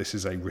that this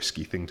is a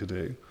risky thing to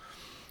do.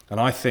 And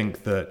I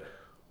think that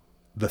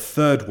the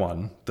third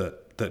one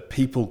that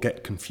people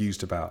get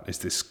confused about is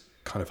this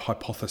kind of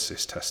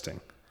hypothesis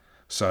testing.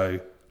 So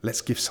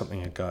let's give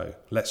something a go.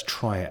 Let's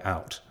try it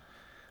out.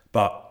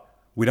 But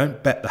we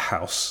don't bet the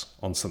house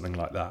on something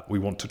like that. We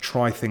want to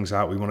try things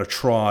out. We want to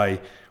try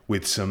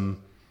with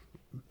some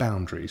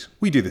boundaries.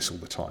 We do this all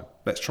the time.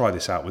 Let's try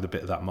this out with a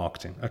bit of that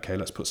marketing. Okay,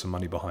 let's put some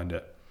money behind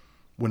it.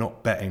 We're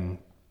not betting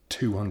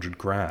 200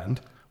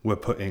 grand. We're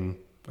putting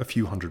a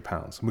few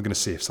 £100s, and we're going to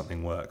see if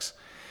something works.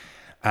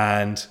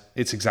 And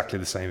it's exactly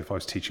the same if I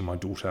was teaching my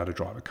daughter how to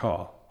drive a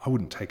car. I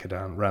wouldn't take her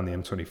down around the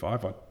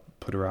M25. I'd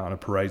put her out on a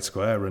parade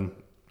square and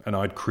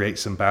I'd create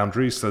some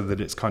boundaries so that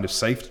it's kind of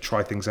safe to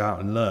try things out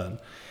and learn.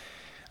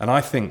 And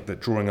I think that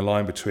drawing a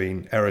line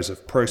between errors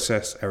of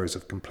process, errors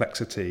of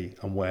complexity,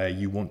 and where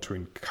you want to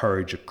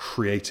encourage a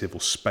creative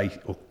or space,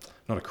 or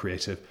not a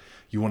creative,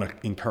 you want to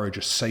encourage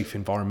a safe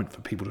environment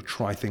for people to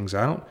try things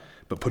out,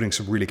 but putting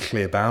some really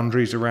clear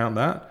boundaries around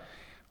that,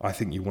 I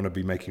think you want to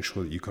be making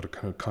sure that you've got a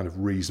kind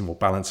of reasonable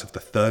balance of the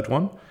third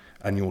one,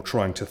 and you're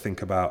trying to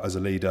think about, as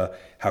a leader,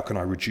 how can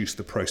I reduce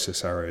the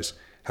process errors?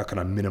 How can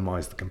I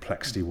minimize the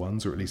complexity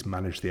ones, or at least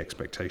manage the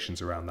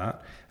expectations around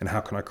that? And how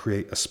can I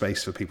create a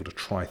space for people to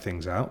try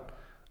things out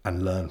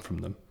and learn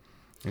from them?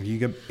 If you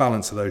get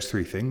balance of those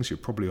three things, you're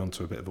probably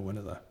onto a bit of a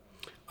winner there.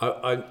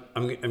 I'm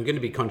going to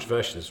be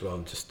controversial as well,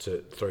 just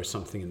to throw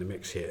something in the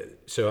mix here.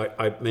 So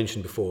I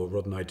mentioned before,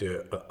 Rod and I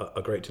do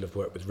a great deal of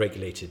work with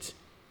regulated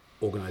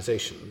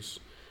organisations,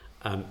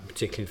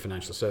 particularly in the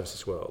financial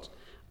services world.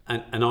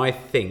 And I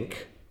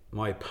think,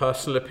 my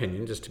personal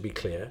opinion, just to be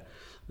clear,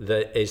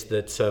 that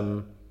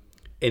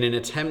in an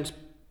attempt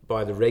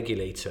by the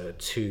regulator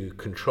to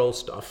control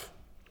stuff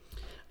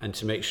and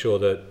to make sure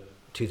that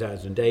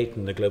 2008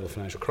 and the global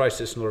financial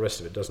crisis and all the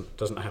rest of it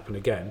doesn't happen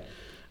again,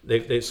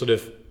 they've sort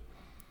of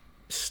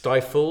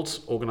stifled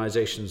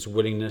organisations'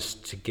 willingness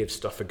to give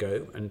stuff a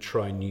go and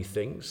try new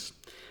things,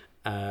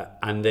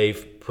 and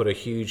they've put a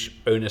huge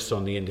onus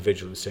on the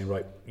individual and saying,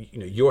 right,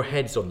 your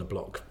head's on the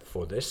block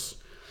for this,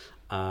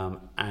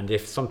 and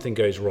if something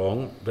goes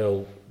wrong,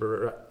 they'll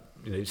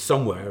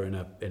somewhere in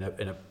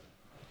a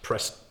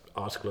press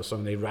article or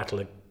something, they rattle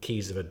the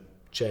keys of a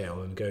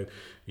jail and go,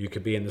 you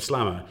could be in the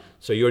slammer,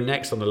 so you're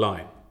next on the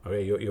line.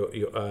 Okay,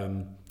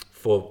 you're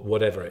for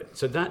whatever it.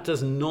 So that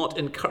does not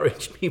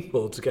encourage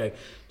people to go,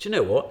 do you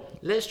know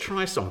what? Let's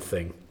try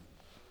something.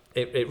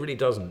 It really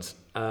doesn't.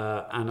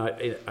 And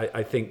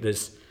I think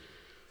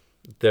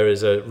there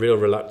is a real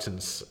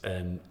reluctance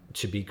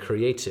to be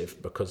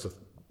creative because of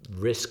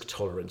risk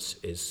tolerance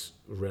is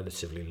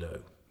relatively low.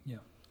 Yeah.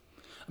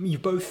 I mean,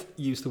 you've both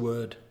used the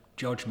word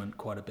judgment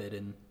quite a bit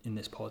in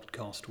this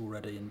podcast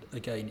already. And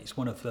again, it's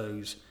one of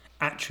those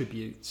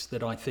attributes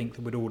that I think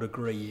that we'd all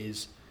agree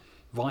is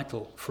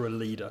vital for a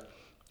leader.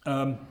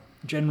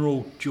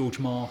 General George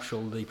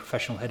Marshall, the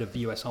professional head of the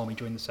US Army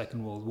during the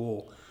Second World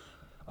War,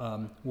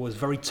 was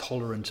very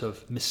tolerant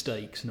of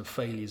mistakes and of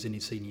failures in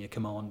his senior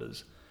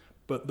commanders.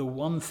 But the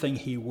one thing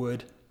he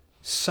would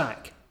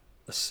sack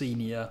a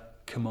senior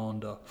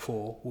commander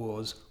for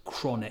was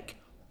chronic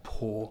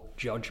poor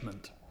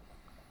judgment.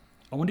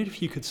 I wondered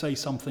if you could say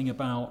something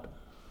about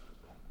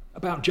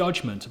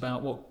judgment,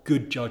 about what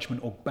good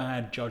judgment or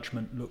bad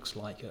judgment looks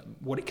like,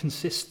 what it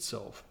consists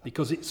of,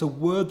 because it's a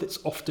word that's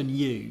often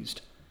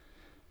used,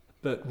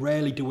 but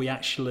rarely do we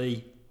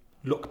actually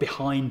look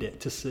behind it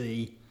to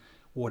see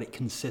what it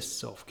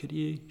consists of. Could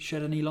you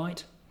shed any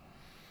light?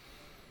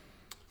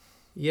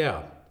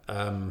 Yeah.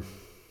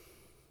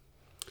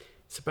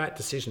 It's about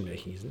decision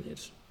making, isn't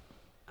it?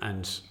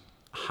 And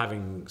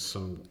having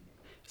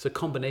it's a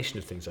combination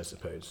of things, I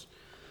suppose.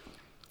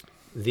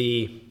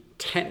 The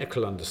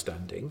technical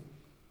understanding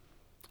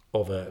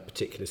of a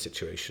particular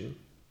situation,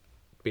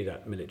 be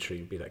that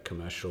military, be that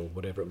commercial,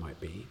 whatever it might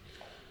be.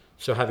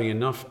 So having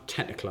enough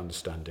technical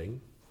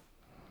understanding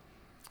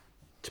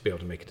to be able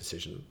to make a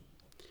decision,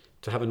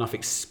 to have enough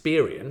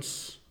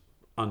experience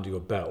under your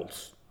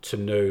belt to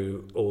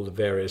know all the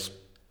various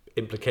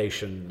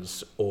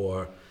implications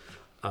or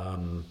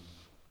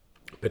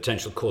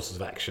potential courses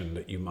of action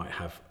that you might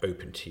have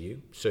open to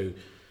you. So,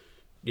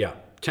 yeah,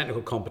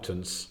 technical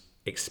competence,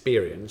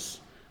 experience,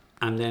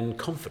 and then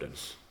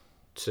confidence.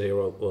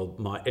 So,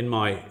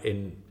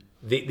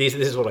 this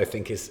is what I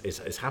think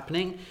is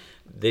happening.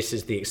 This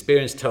is the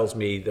experience tells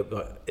me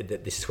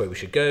that this is where we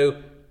should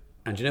go,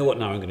 and you know what?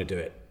 Now I'm going to do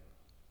it,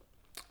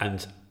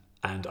 and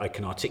I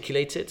can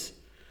articulate it.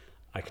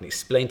 I can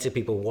explain to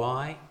people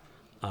why.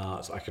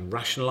 So I can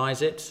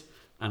rationalize it,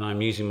 and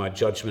I'm using my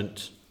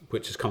judgment,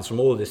 which comes from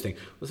all of this thing.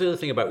 Well, the other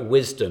thing about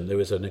wisdom, there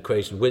was an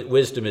equation.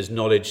 Wisdom is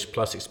knowledge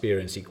plus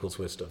experience equals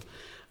wisdom.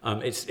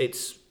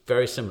 It's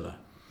very similar.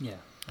 Yeah,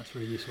 that's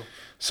really useful.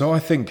 So I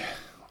think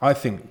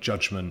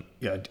judgment,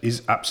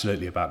 is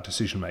absolutely about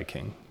decision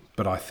making,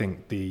 but I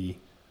think the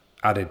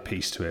added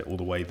piece to it, or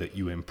the way that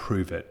you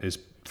improve it, is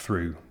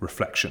through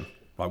reflection.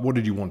 Like, what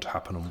did you want to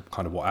happen, and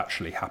kind of what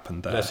actually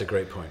happened there? That's a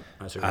great point.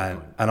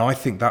 And I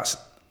think that's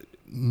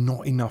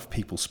not enough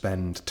people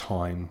spend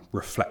time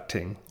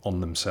reflecting on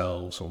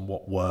themselves, on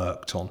what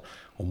worked, on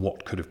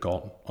what could have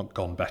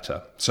gone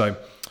better. So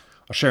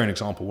I'll share an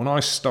example. When I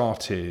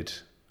started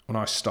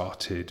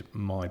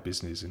my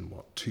business in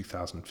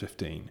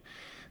 2015,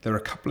 there were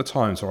a couple of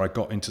times where I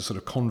got into sort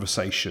of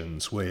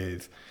conversations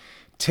with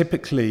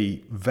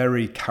typically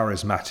very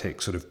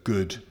charismatic, sort of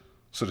good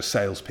sort of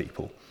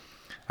salespeople,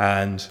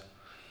 and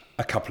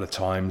a couple of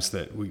times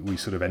that we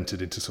sort of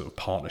entered into sort of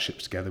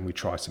partnerships together, and we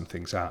tried some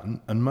things out,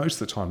 and most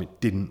of the time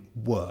it didn't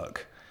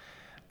work.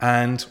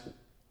 And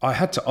I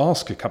had to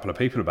ask a couple of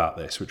people about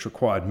this, which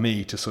required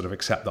me to sort of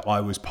accept that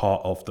I was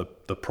part of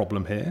the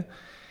problem here.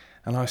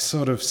 And I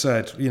sort of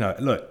said,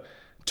 look,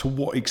 to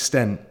what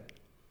extent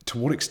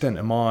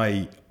am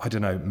I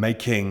don't know,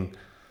 making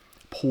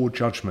poor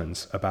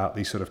judgments about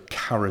these sort of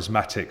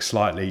charismatic,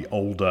 slightly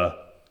older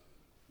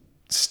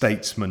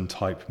statesman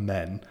type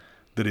men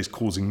that is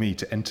causing me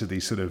to enter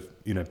these sort of,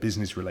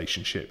 business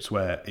relationships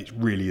where it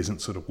really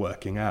isn't sort of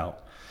working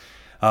out.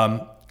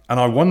 And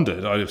I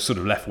was sort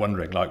of left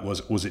wondering, like,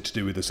 was it to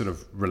do with the sort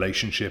of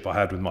relationship I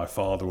had with my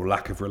father, or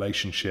lack of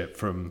relationship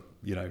from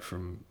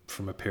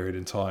a period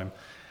in time?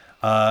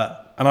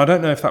 And I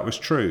don't know if that was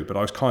true, but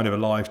I was kind of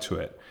alive to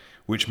it,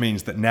 which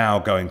means that now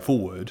going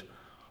forward,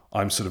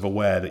 I'm sort of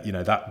aware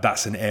that,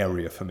 that's an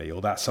area for me,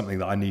 or that's something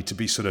that I need to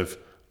be sort of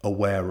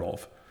aware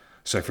of.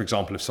 So, for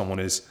example, if someone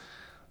is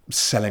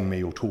selling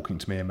me or talking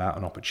to me about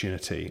an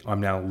opportunity, I'm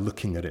now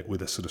looking at it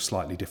with a sort of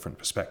slightly different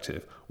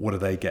perspective. What are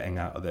they getting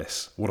out of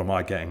this? What am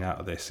I getting out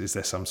of this? Is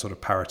there some sort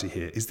of parity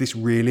here? Is this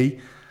really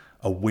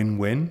a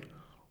win-win,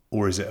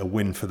 or is it a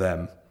win for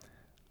them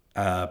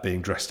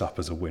being dressed up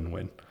as a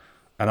win-win?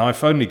 And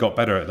I've only got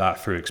better at that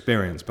through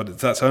experience, but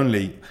that's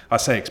only, I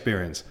say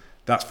experience,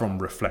 that's from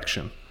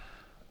reflection.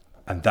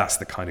 And that's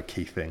the kind of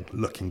key thing,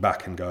 looking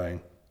back and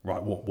going,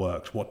 right, what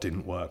worked, what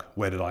didn't work?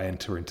 Where did I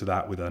enter into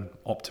that with an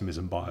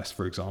optimism bias,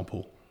 for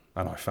example?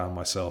 And I found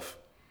myself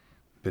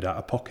a bit out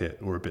of pocket,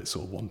 or a bit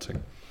sort of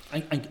wanting.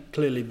 And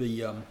clearly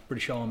the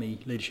British Army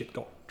leadership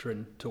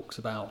doctrine talks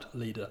about a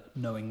leader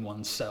knowing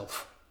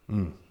oneself,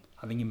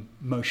 having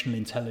emotional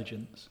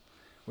intelligence,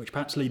 which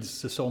perhaps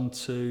leads us on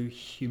to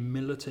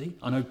humility.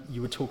 I know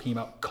you were talking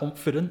about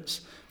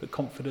confidence, but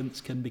confidence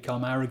can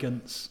become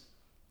arrogance,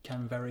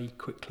 can very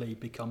quickly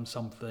become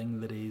something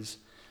that is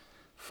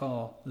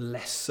far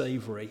less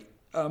savoury.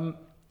 And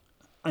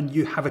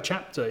you have a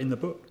chapter in the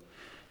book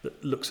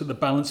that looks at the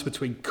balance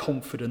between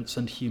confidence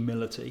and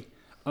humility.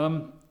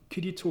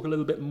 Could you talk a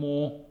little bit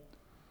more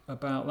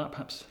about that,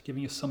 perhaps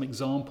giving us some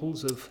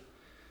examples of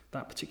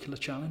that particular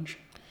challenge?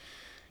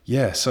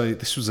 Yeah, so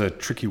this was a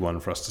tricky one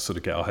for us to sort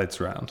of get our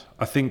heads around.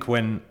 I think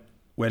when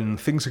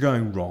things are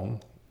going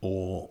wrong,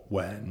 or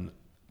when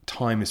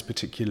time is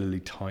particularly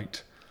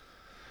tight,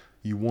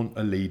 you want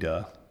a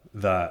leader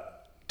that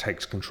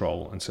takes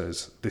control and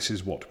says, this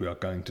is what we are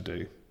going to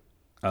do.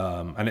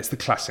 And it's the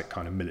classic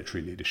kind of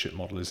military leadership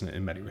model, isn't it,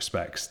 in many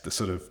respects? The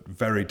sort of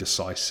very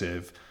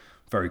decisive,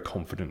 very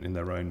confident in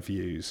their own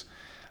views,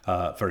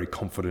 very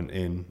confident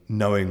in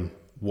knowing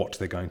what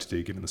they're going to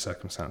do given the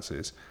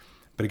circumstances.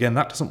 But again,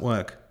 that doesn't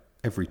work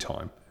every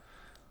time.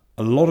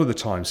 A lot of the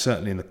time,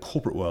 certainly in the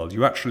corporate world,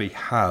 you actually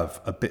have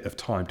a bit of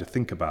time to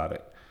think about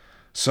it.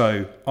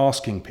 So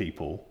asking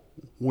people,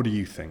 what do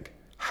you think?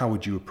 How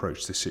would you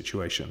approach this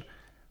situation?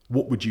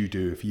 What would you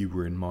do if you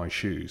were in my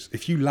shoes?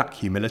 If you lack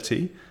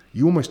humility,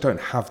 you almost don't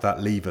have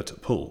that lever to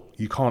pull.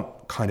 You can't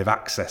kind of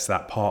access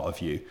that part of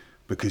you,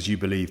 because you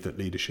believe that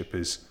leadership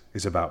is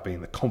about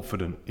being the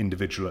confident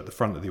individual at the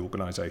front of the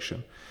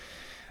organisation.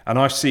 And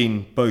I've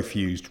seen both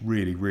used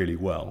really, really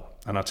well.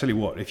 And I'll tell you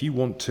what, if you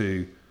want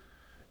to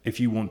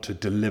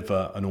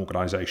deliver an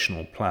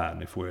organisational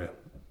plan, if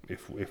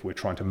we're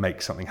trying to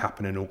make something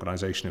happen in an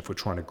organisation, if we're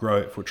trying to grow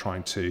it, if we're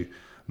trying to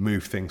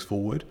move things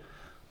forward,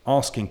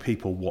 asking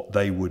people what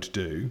they would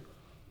do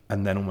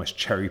and then almost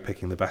cherry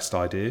picking the best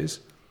ideas,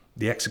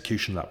 the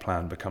execution of that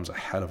plan becomes a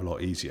hell of a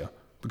lot easier,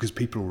 because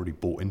people are already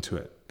bought into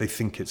it. They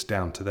think it's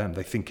down to them.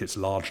 They think it's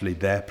largely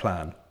their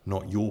plan,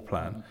 not your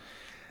plan.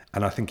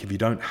 And I think if you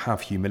don't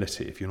have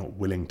humility, if you're not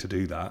willing to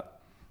do that,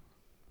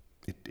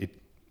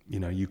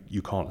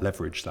 you can't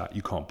leverage that,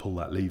 you can't pull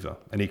that lever.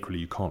 And equally,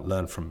 you can't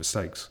learn from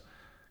mistakes.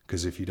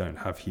 Because if you don't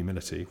have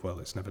humility, well,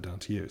 it's never down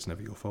to you. It's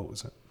never your fault,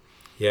 is it?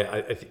 Yeah,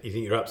 I think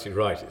you're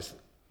absolutely right.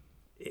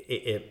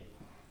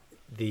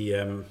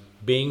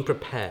 Being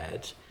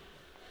prepared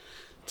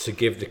to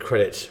give the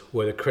credit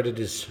where the credit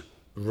is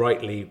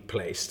rightly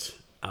placed,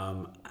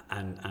 and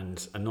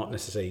not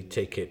necessarily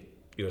take it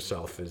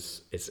yourself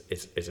is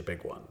a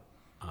big one.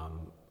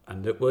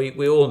 And that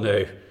we all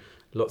know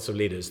lots of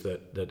leaders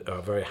that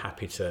are very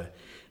happy to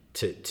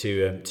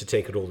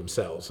take it all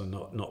themselves and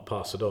not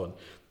pass it on.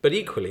 But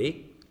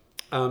equally,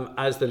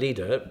 as the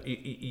leader,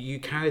 you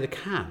carry the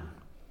can.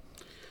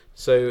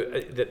 So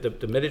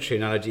the military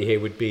analogy here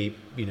would be,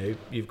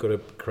 you've got to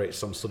create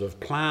some sort of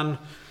plan.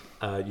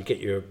 You get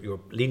your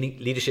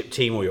leadership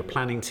team or your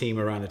planning team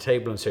around the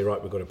table and say,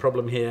 right, we've got a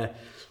problem here.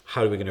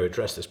 How are we going to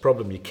address this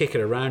problem? You kick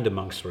it around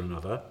amongst one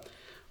another.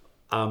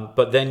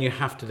 But then you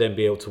have to then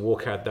be able to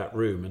walk out that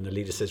room and the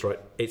leader says, right,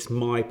 it's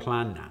my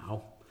plan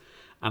now.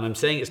 And I'm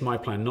saying it's my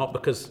plan, not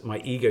because my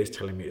ego is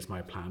telling me it's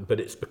my plan, but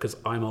it's because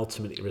I'm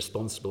ultimately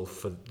responsible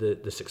for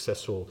the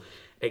successful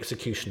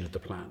execution of the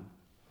plan.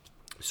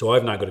 So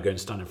I've now got to go and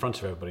stand in front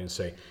of everybody and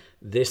say,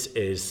 this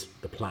is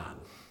the plan.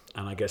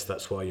 And I guess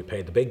that's why you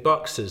pay the big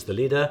bucks as the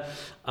leader.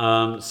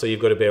 So you've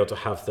got to be able to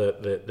have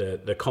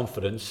the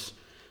confidence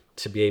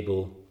to be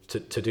able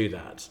to do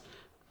that.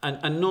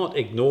 And not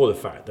ignore the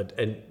fact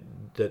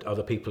that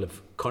other people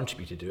have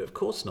contributed to it. Of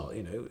course not,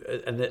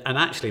 and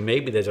actually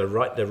maybe there's the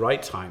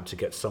right time to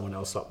get someone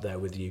else up there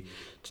with you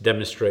to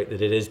demonstrate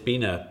that it has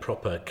been a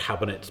proper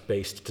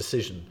cabinet-based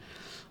decision.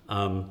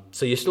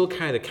 So you still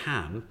carry the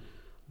can,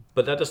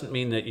 but that doesn't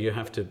mean that you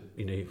have to,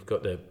 you've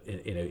got the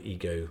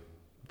ego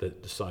the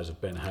size of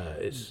Ben-Hur.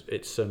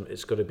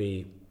 It's got to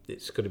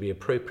be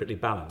appropriately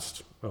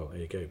balanced. Oh,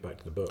 there you go, back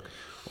to the book.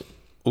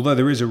 Although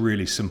there is a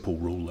really simple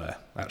rule there,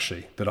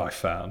 actually, that I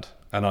found,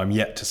 and I'm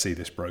yet to see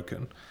this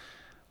broken,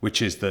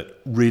 which is that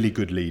really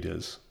good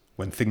leaders,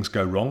 when things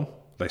go wrong,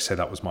 they say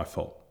that was my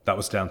fault. That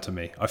was down to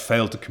me. I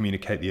failed to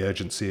communicate the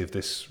urgency of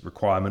this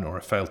requirement, or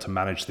I failed to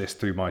manage this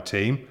through my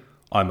team.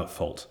 I'm at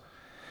fault.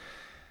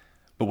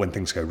 But when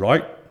things go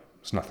right,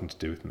 it's nothing to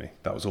do with me.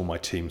 That was all my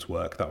team's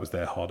work. That was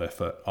their hard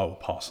effort. I will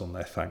pass on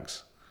their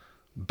thanks.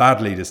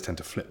 Bad leaders tend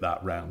to flip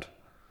that round.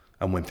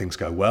 And when things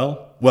go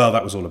well,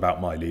 that was all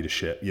about my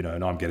leadership,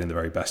 and I'm getting the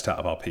very best out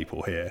of our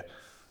people here.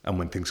 And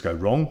when things go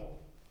wrong,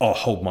 I'll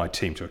hold my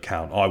team to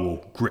account. I will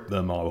grip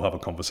them. I will have a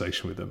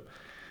conversation with them.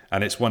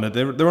 And it's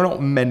there are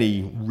not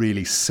many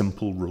really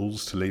simple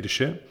rules to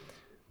leadership,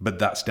 but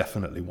that's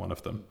definitely one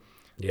of them.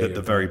 Yeah, that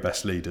the very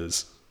best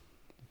leaders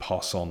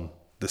pass on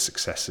the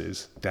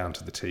successes down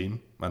to the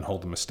team and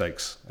hold the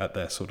mistakes at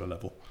their sort of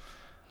level.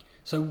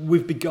 So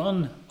we've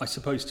begun, I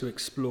suppose, to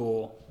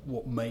explore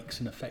what makes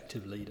an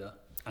effective leader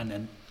and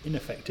an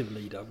ineffective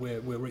leader.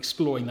 We're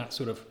exploring that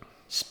sort of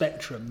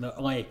spectrum that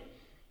I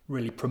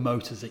really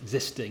promote as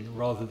existing,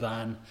 rather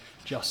than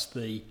just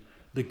the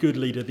good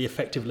leader, the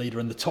effective leader,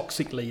 and the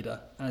toxic leader,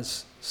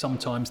 as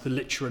sometimes the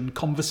literature and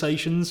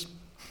conversations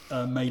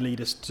may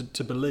lead us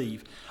to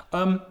believe.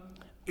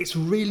 It's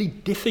really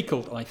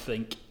difficult, I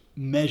think,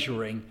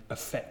 measuring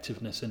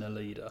effectiveness in a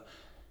leader.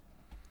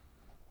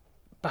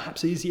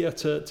 Perhaps easier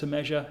to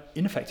measure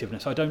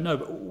ineffectiveness, I don't know.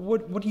 But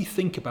what do you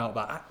think about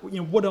that?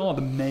 What are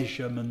the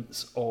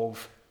measurements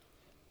of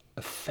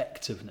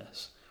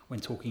effectiveness when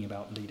talking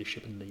about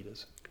leadership and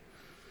leaders?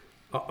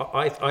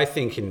 I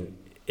think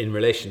in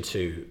relation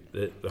to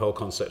the whole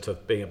concept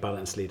of being a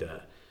balanced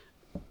leader,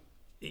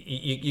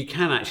 you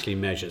can actually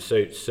measure.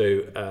 So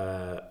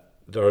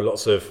there are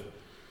lots of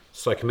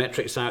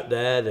psychometrics out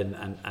there,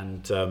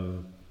 and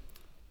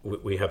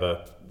we have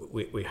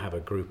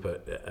a group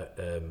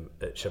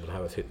at Sheffield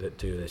Haworth that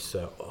do this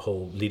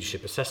whole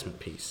leadership assessment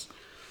piece,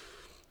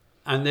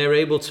 and they're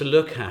able to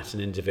look at an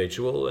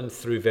individual, and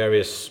through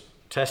various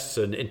tests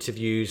and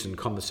interviews and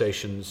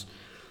conversations,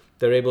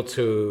 they're able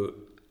to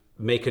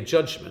make a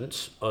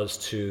judgment as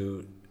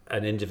to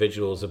an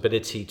individual's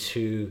ability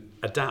to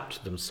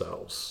adapt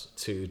themselves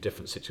to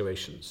different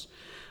situations.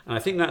 And I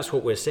think that's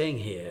what we're saying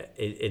here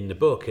in the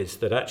book, is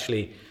that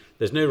actually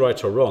there's no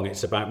right or wrong.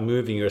 It's about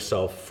moving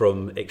yourself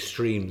from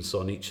extremes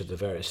on each of the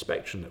various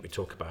spectrum that we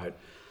talk about.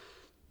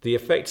 The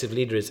effective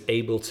leader is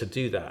able to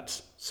do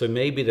that. So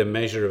maybe the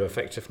measure of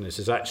effectiveness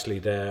is actually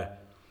their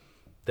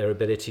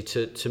ability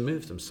to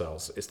move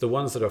themselves. It's the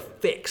ones that are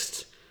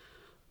fixed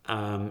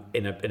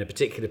in a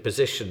particular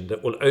position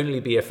that will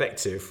only be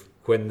effective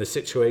when the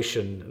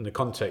situation and the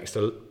context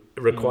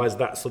requires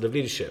that sort of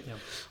leadership.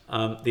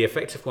 Yeah. The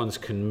effective ones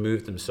can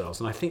move themselves,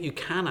 and I think you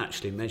can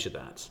actually measure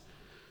that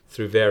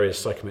through various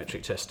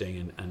psychometric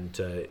testing and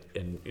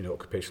in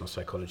occupational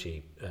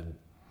psychology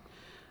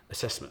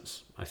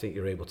assessments. I think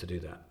you're able to do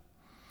that.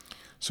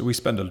 So we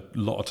spend a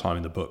lot of time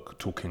in the book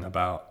talking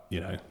about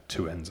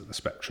two ends of the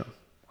spectrum.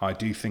 I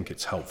do think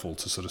it's helpful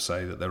to sort of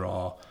say that there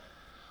are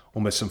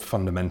almost some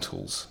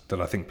fundamentals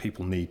that I think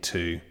people need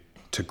to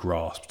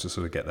grasp to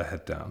sort of get their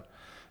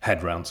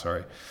head round.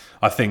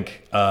 I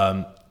think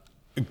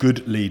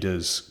Good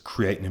leaders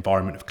create an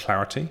environment of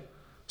clarity.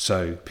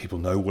 So people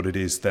know what it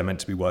is they're meant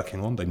to be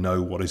working on. They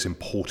know what is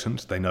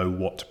important. They know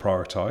what to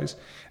prioritize.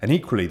 And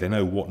equally, they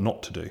know what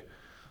not to do.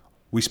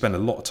 We spend a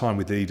lot of time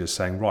with leaders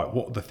saying, right,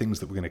 what are the things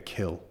that we're going to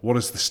kill? What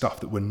is the stuff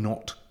that we're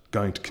not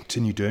going to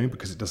continue doing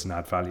because it doesn't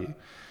add value?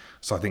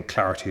 So I think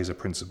clarity is a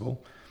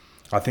principle.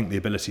 I think the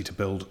ability to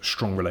build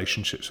strong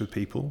relationships with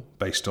people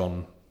based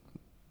on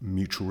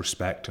mutual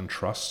respect and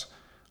trust.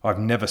 I've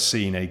never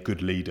seen a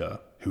good leader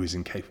who is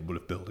incapable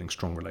of building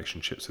strong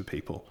relationships with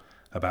people,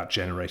 about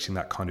generating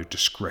that kind of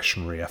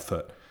discretionary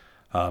effort.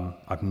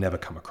 I've never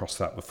come across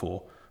that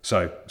before.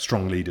 So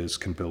strong leaders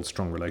can build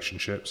strong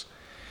relationships.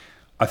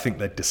 I think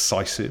they're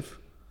decisive.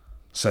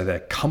 So they're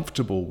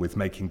comfortable with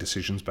making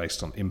decisions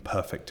based on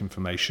imperfect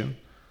information.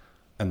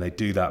 And they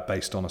do that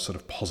based on a sort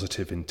of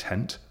positive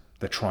intent.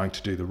 They're trying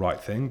to do the right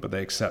thing, but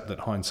they accept that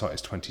hindsight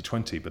is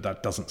 20/20, but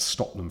that doesn't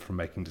stop them from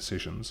making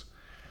decisions.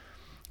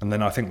 And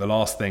then I think the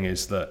last thing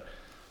is that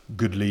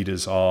good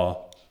leaders are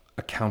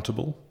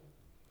accountable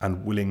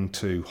and willing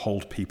to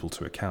hold people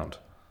to account.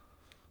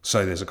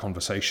 So there's a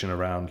conversation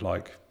around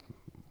like,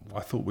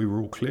 I thought we were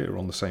all clear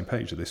on the same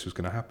page that this was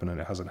going to happen and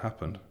it hasn't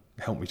happened.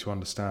 Help me to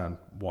understand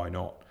why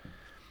not.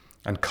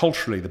 And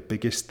culturally, the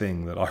biggest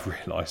thing that I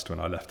realised when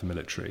I left the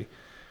military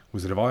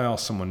was that if I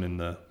asked someone in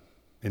the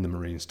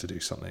Marines to do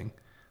something,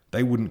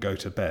 they wouldn't go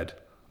to bed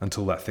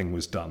until that thing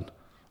was done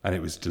and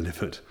it was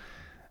delivered.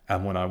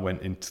 And when I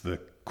went into the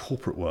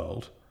corporate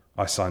world,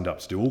 I signed up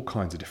to do all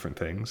kinds of different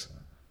things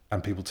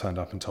and people turned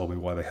up and told me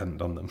why they hadn't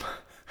done them.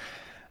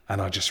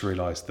 And I just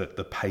realised that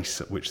the pace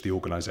at which the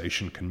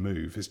organisation can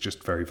move is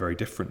just very, very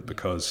different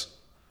because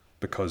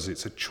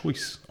it's a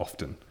choice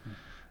often.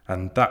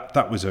 And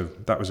that was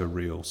a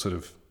real sort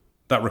of,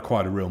 that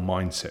required a real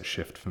mindset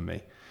shift for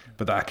me.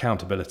 But that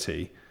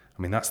accountability,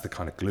 I mean, that's the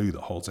kind of glue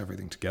that holds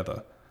everything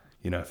together.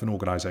 You know, if an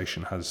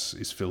organisation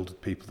is filled with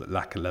people that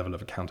lack a level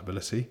of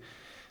accountability,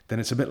 then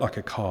it's a bit like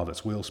a car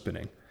that's wheel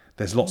spinning.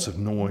 There's lots of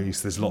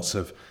noise, there's lots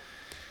of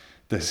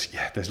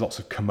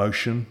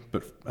commotion,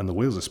 and the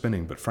wheels are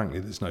spinning, but frankly,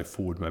 there's no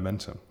forward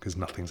momentum because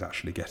nothing's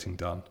actually getting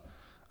done.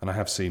 And I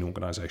have seen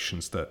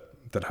organisations that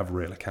have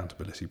real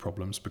accountability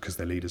problems because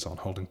their leaders aren't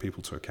holding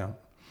people to account.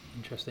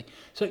 Interesting.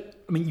 So,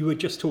 I mean, you were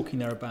just talking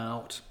there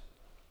about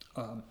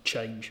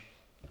change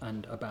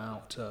and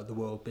about the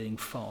world being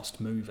fast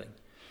moving,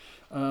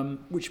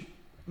 which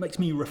makes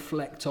me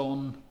reflect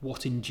on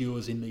what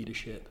endures in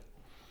leadership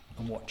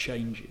and what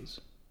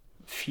changes.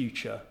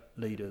 Future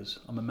leaders.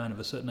 I'm a man of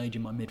a certain age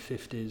in my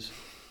mid-50s,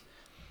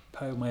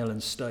 pale, male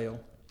and stale.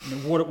 You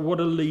know, what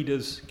are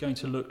leaders going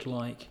to look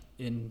like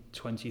in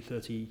 20,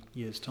 30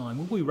 years' time?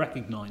 Will we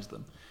recognise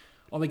them?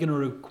 Are they going to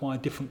require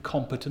different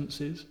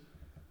competencies?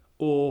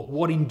 Or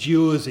what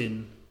endures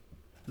in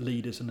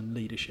leaders and in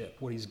leadership?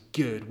 What is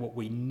good? What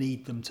we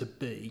need them to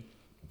be?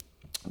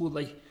 Will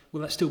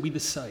that still be the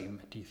same,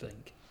 do you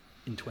think,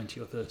 in 20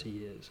 or 30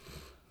 years?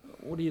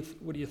 What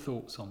are your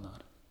thoughts on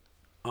that?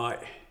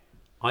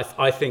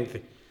 I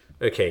think,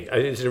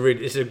 this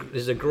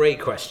is a great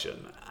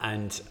question,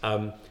 and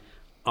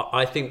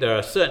I think there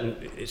are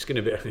certain.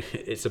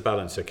 It's a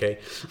balance, okay.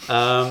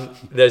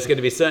 There's going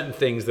to be certain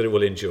things that it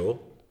will endure,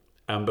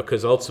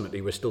 because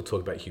ultimately we're still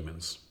talking about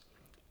humans,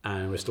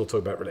 and we're still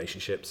talking about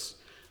relationships,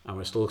 and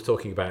we're still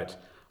talking about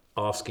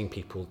asking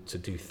people to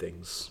do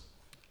things,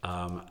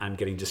 and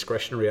getting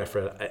discretionary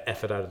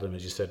effort out of them,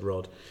 as you said,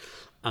 Rod.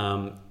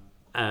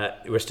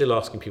 We're still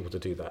asking people to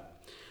do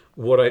that.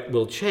 What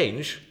will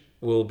change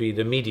will be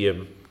the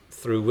medium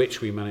through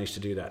which we manage to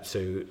do that.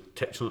 So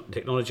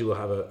technology will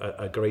have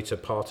a greater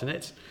part in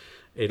it.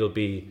 It'll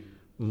be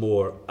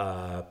more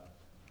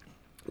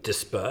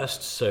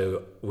dispersed,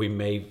 so we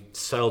may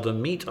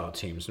seldom meet our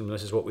teams. And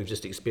this is what we've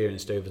just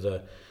experienced over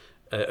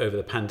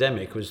the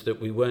pandemic, was that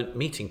we weren't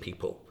meeting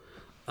people.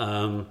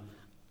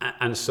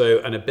 And so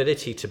an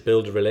ability to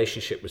build a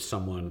relationship with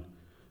someone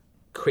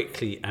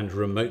quickly and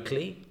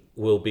remotely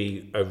will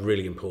be a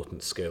really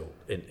important skill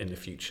in the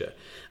future.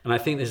 And I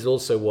think this is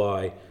also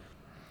why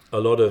a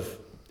lot of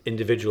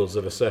individuals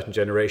of a certain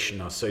generation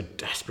are so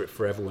desperate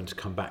for everyone to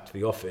come back to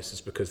the office,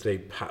 is because they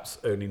perhaps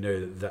only know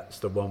that that's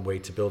the one way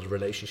to build a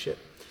relationship.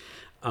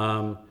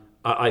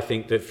 I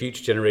think that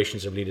future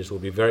generations of leaders will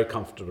be very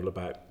comfortable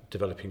about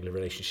developing the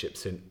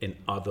relationships in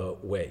other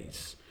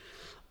ways.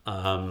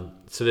 So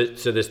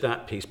there's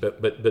that piece,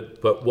 but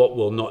what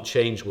will not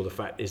change the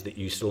fact is that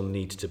you still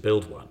need to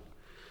build one.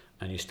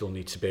 And you still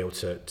need to be able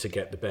to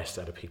get the best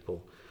out of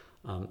people.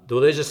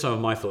 Though those are some of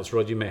my thoughts.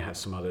 Rod, you may have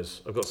some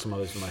others. I've got some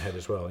others in my head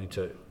as well. I need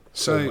to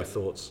form my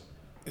thoughts.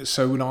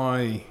 So when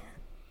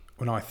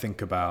I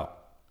think about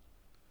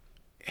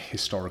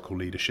historical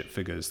leadership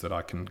figures that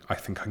I think I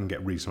can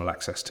get reasonable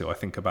access to, I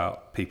think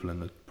about people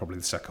in probably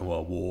the Second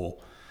World War,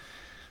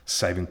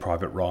 Saving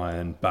Private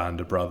Ryan,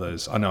 Band of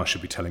Brothers. I know I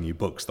should be telling you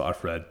books that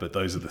I've read, but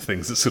those are the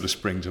things that sort of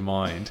spring to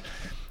mind.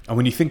 And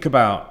when you think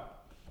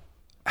about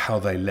how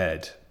they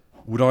led,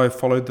 would I have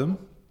followed them?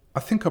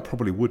 I think I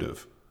probably would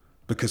have,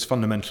 because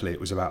fundamentally it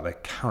was about their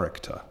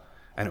character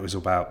and it was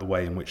about the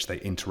way in which they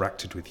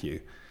interacted with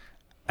you.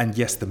 And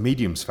yes, the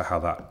mediums for how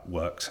that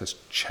works has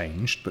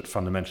changed, but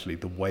fundamentally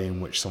the way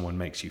in which someone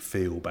makes you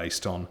feel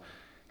based on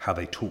how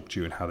they talk to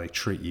you and how they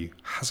treat you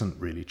hasn't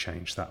really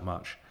changed that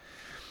much.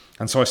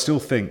 And so I still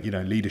think,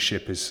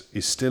 leadership is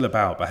still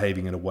about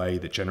behaving in a way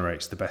that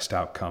generates the best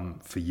outcome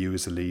for you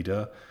as a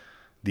leader,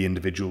 the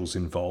individuals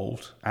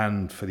involved,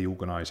 and for the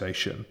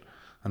organisation.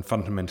 And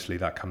fundamentally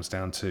that comes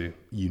down to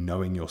you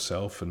knowing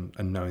yourself and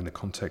knowing the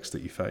context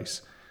that you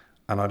face.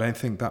 And I don't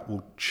think that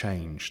will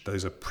change.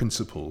 Those are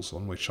principles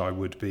on which I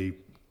would be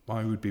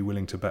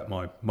willing to bet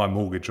my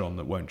mortgage on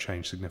that won't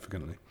change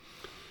significantly.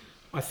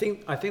 I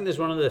think there's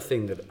one other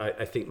thing that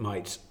I think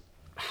might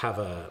have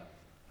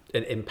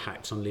an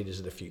impact on leaders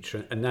of the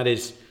future, and that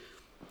is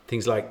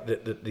things like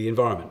the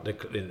environment,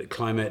 the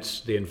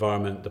climate, the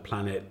environment, the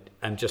planet,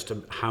 and just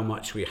how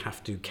much we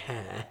have to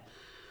care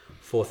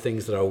for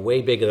things that are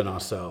way bigger than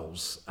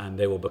ourselves, and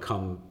they will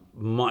become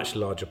much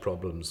larger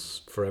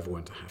problems for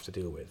everyone to have to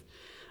deal with.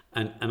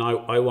 And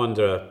I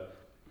wonder,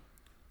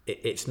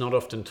 it's not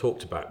often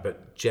talked about,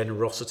 but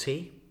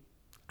generosity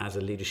as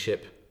a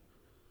leadership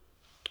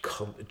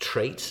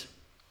trait,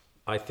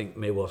 I think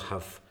may well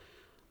have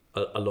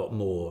a lot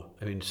more.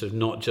 I mean, sort of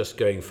not just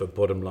going for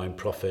bottom line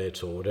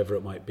profit or whatever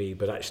it might be,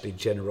 but actually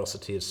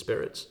generosity of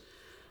spirits.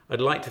 I'd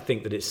like to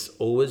think that it's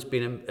always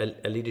been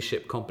a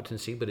leadership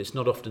competency, but it's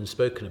not often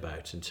spoken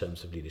about in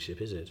terms of leadership,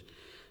 is it?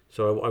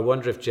 So I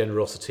wonder if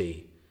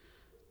generosity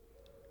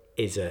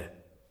is a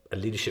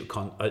leadership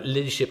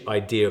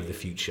idea of the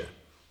future,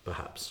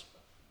 perhaps.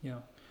 Yeah.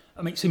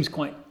 I mean, it seems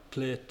quite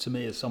clear to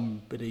me as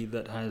somebody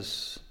that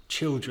has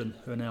children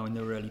who are now in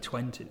their early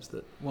 20s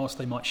that whilst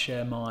they might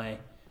share my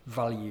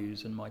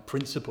values and my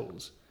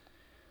principles,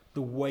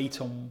 the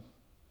weight on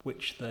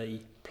which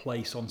they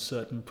place on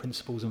certain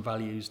principles and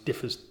values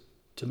differs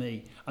to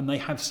me. And they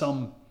have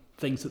some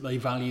things that they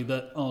value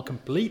that are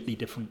completely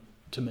different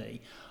to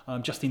me,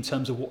 just in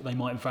terms of what they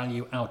might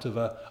value out of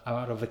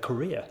a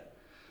career.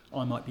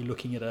 I might be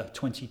looking at a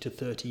 20 to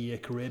 30 year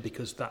career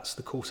because that's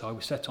the course I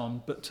was set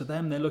on, but to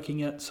them they're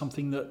looking at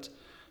something that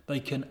they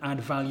can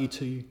add value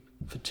to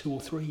for 2 or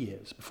 3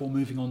 years before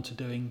moving on to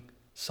doing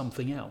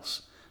something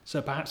else.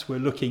 So perhaps we're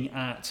looking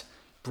at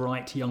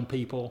bright young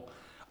people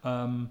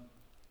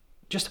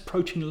just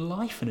approaching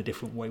life in a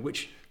different way,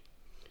 which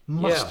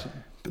must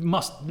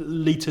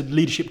lead to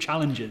leadership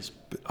challenges.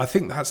 I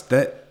think that's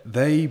that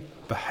they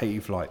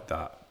behave like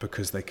that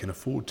because they can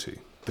afford to.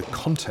 The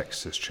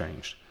context has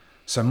changed.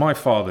 So my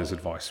father's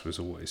advice was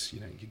always,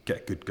 you get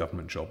a good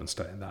government job and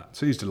stay in that.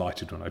 So he's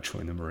delighted when I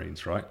joined the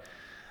Marines, right?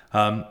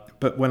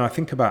 But when I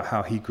think about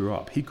how he grew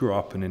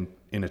up in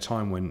a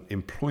time when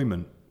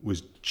employment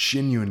was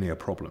genuinely a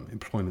problem.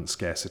 Employment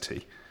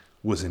scarcity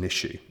was an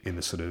issue in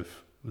the sort of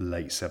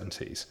late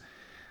 70s.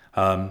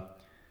 And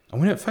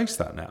we don't face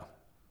that now.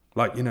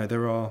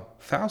 There are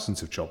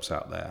thousands of jobs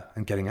out there,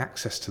 and getting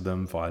access to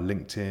them via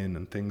LinkedIn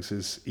and things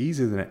is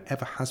easier than it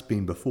ever has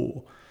been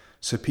before.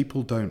 So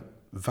people don't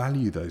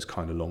value those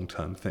kind of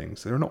long-term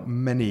things. There are not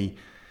many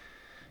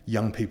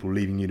young people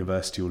leaving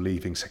university or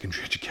leaving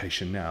secondary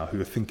education now who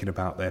are thinking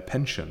about their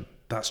pension.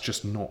 That's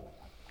just not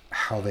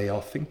how they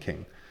are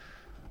thinking.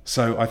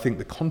 So I think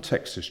the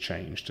context has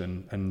changed,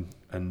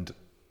 and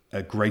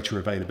a greater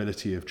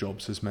availability of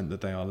jobs has meant that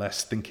they are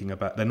less thinking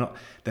about,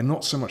 they're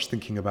not so much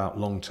thinking about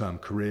long-term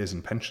careers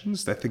and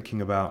pensions, they're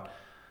thinking about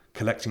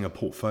collecting a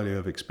portfolio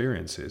of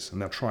experiences, and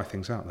they'll try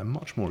things out. They're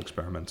much more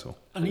experimental.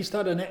 And is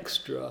that an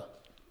extra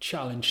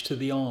challenge to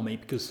the army,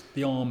 because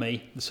the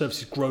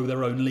services grow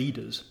their own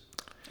leaders?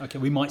 Okay,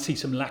 we might see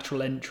some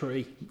lateral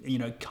entry,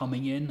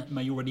 coming in,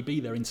 may already be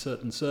there in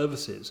certain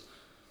services.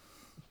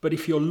 But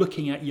if you're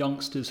looking at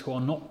youngsters who are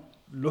not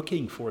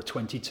looking for a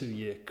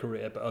 22-year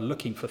career, but are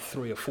looking for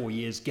 3 or 4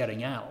 years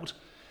getting out,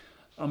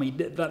 I mean,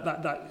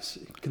 that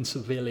can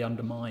severely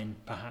undermine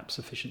perhaps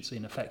efficiency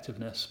and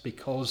effectiveness,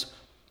 because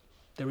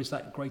there is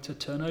that greater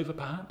turnover,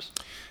 perhaps?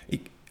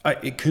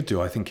 It could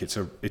do. I think it's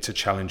a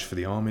challenge for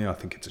the army. I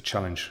think it's a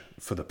challenge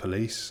for the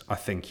police. I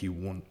think you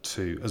want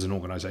to, as an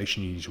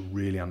organisation, you need to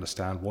really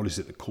understand what is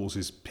it that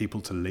causes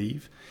people to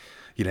leave.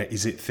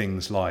 Is it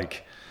things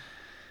like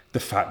the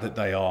fact that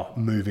they are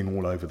moving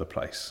all over the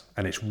place,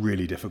 and it's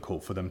really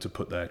difficult for them to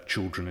put their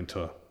children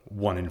into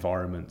one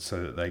environment so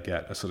that they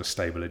get a sort of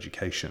stable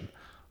education?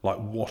 Like,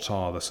 what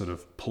are the sort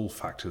of pull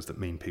factors that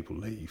mean people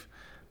leave?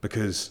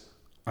 Because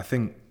I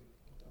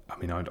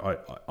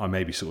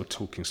may be sort of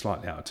talking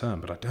slightly out of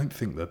turn, but I don't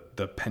think that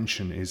the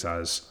pension is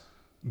as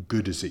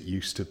good as it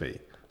used to be.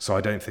 So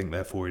I don't think,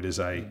 therefore, it is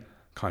a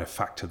kind of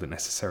factor that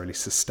necessarily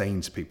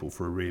sustains people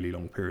for a really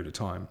long period of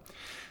time.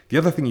 The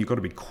other thing you've got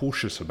to be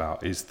cautious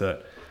about is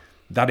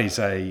that is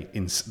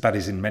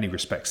in many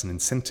respects an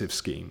incentive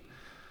scheme.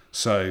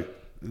 So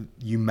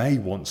you may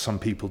want some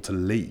people to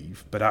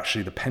leave, but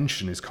actually the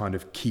pension is kind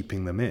of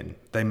keeping them in.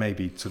 They may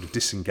be sort of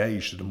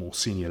disengaged at a more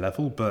senior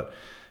level, but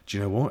do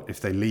you know what?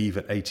 If they leave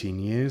at 18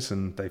 years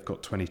and they've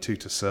got 22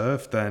 to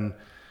serve, then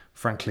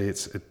frankly,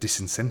 it's a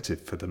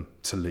disincentive for them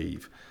to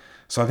leave.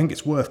 So I think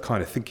it's worth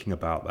kind of thinking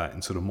about that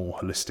in sort of more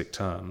holistic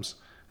terms,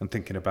 and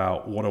thinking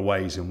about what are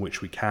ways in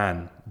which we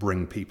can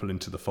bring people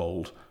into the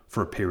fold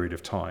for a period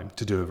of time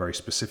to do a very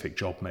specific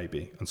job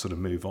maybe and sort of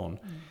move on.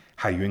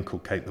 How you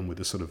inculcate them with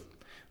the sort of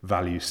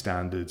value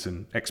standards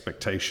and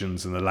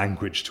expectations and the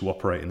language to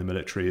operate in the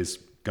military is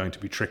going to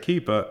be tricky,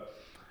 but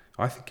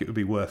I think it would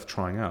be worth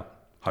trying out.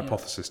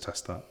 Hypothesis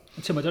test that.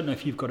 Tim, I don't know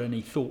if you've got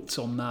any thoughts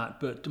on that,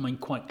 but I mean,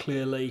 quite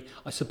clearly,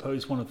 I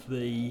suppose one of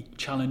the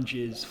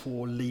challenges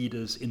for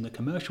leaders in the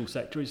commercial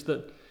sector is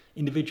that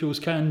individuals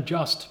can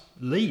just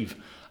leave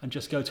and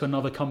just go to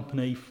another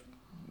company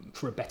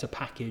for a better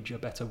package, a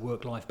better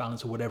work-life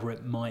balance, or whatever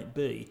it might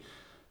be.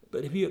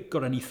 But have you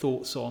got any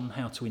thoughts on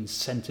how to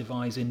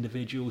incentivise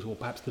individuals, or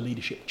perhaps the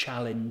leadership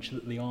challenge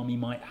that the Army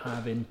might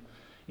have in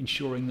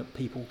ensuring that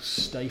people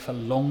stay for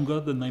longer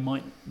than they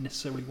might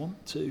necessarily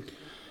want to?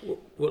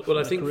 Well,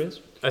 I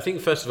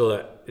think first of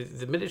all,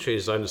 the military,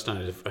 as I understand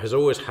it, has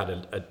always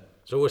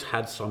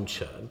had some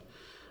churn,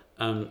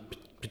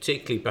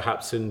 particularly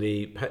perhaps in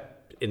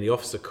the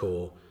officer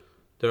corps.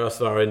 There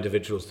are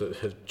individuals that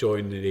have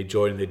joined, they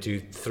do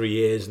 3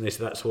 years, and they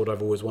say that's what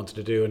I've always wanted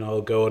to do, and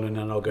I'll go on and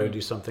then I'll go and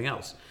do something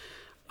else.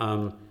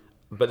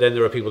 But then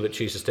there are people that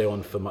choose to stay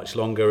on for much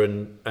longer,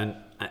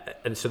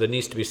 and so there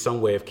needs to be some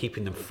way of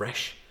keeping them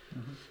fresh,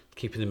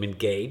 keeping them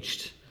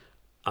engaged.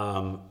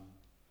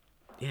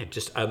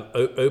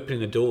 Opening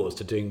the doors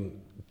to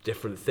doing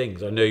different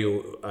things. I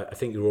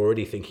think you're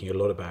already thinking a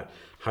lot about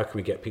how can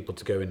we get people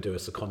to go and do a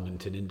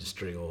secondment in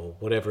industry or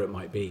whatever it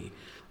might be,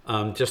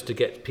 just to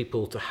get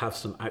people to have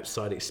some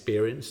outside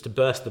experience, to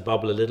burst the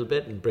bubble a little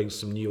bit and bring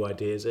some new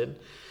ideas in.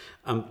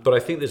 But I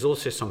think there's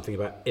also something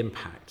about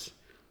impact.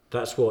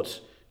 That's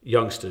what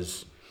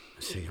youngsters.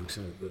 I say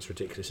youngsters, that's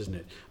ridiculous, isn't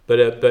it?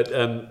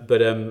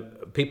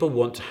 But people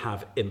want to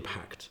have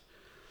impact.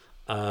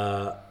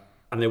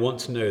 And they want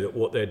to know that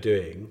what they're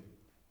doing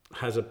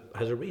has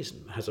a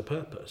reason, has a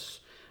purpose.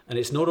 And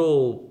it's not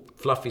all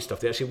fluffy stuff.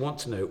 They actually want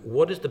to know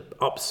what is the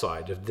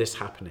upside of this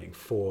happening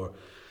for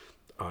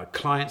our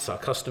clients, our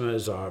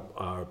customers,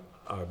 our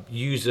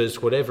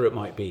users, whatever it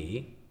might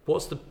be.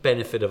 What's the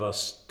benefit of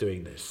us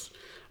doing this?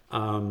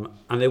 And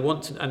they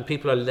want to, and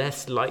people are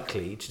less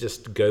likely to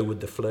just go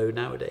with the flow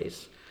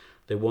nowadays.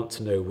 They want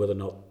to know whether or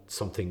not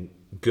something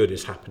good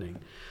is happening.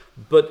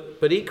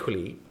 But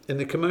equally, in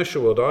the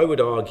commercial world, I would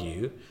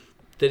argue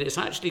that it's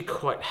actually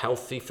quite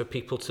healthy for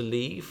people to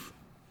leave.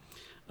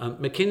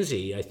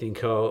 McKinsey, I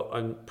think,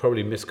 I'm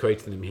probably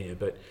misquoting them here,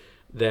 but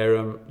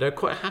they're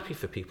quite happy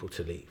for people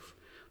to leave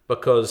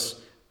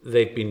because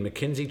they've been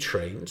McKinsey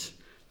trained.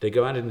 They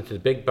go out into the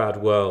big bad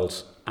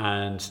world,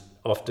 and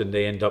often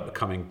they end up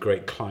becoming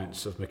great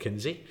clients of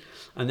McKinsey.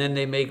 And then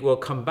they may well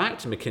come back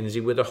to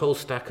McKinsey with a whole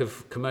stack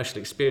of commercial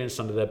experience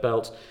under their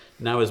belt,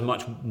 now as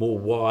much more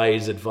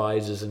wise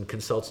advisors and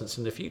consultants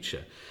in the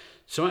future.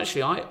 So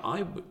actually,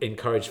 I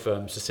encourage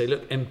firms to say,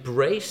 look,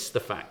 embrace the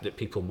fact that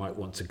people might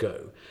want to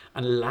go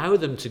and allow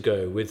them to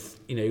go with,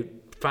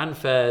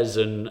 fanfares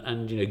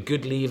and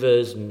good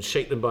levers and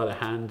shake them by the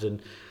hand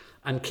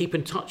and keep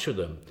in touch with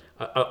them.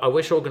 I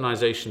wish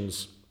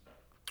organizations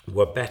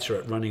were better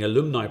at running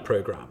alumni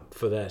program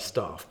for their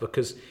staff,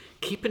 because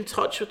keep in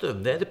touch with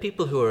them. They're the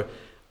people who are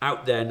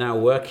out there now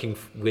working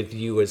with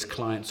you as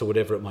clients or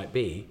whatever it might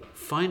be.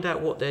 Find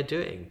out what they're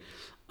doing.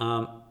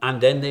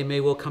 And then they may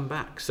well come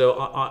back. So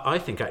I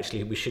think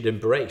actually we should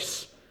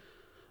embrace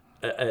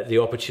the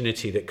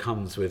opportunity that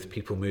comes with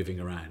people moving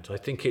around. I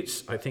think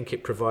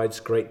it provides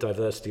great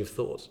diversity of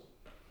thought.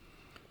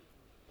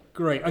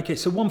 Great. Okay,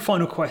 so one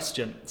final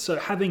question. So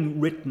having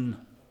written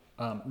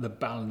The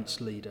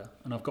Balanced Leader,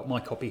 and I've got my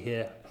copy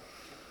here,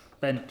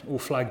 bent or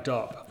flagged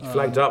up.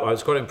 Flagged up. I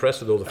was quite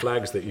impressed with all the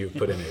flags that you've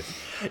put in it.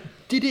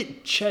 Did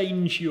it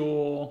change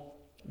your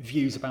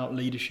views about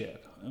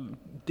leadership?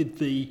 Did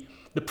the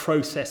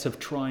process of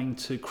trying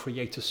to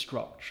create a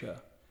structure,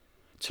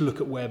 to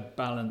look at where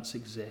balance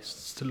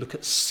exists, to look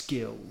at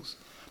skills,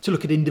 to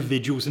look at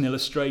individuals and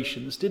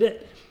illustrations, did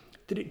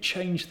it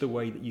change the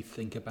way that you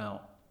think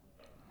about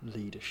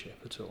leadership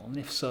at all? And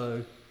if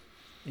so,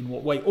 in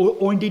what way?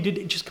 Or indeed, did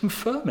it just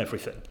confirm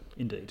everything,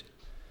 indeed?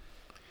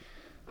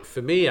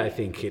 For me, I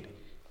think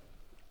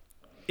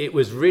it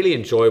was really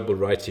enjoyable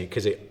writing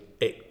because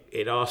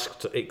it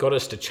got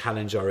us to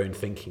challenge our own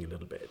thinking a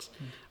little bit.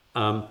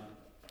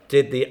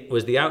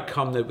 Was the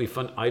outcome that we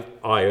found?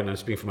 And I'm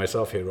speaking for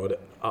myself here, Rod.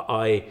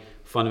 I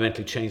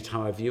fundamentally changed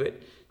how I view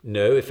it.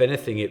 No, if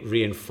anything, it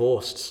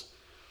reinforced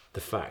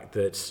the fact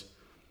that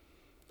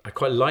I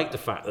quite like the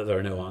fact that there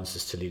are no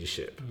answers to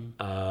leadership.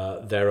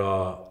 There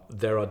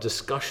are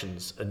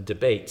discussions and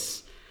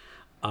debates,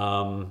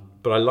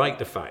 but I like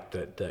the fact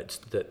that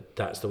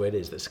that's the way it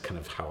is. That's kind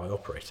of how I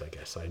operate, I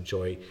guess. I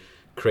enjoy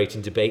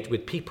creating debate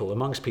with people,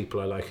 amongst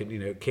people. I like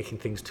it, kicking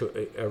things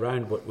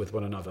around with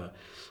one another.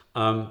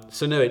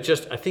 So no,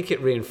 I think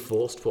it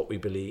reinforced what we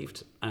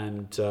believed,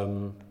 and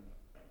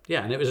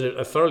and it was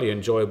a thoroughly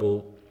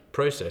enjoyable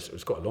process. It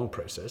was quite a long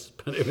process,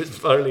 but it was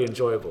thoroughly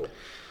enjoyable.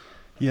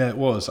 Yeah, it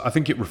was. I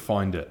think it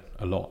refined it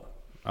a lot.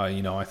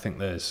 I think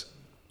there's,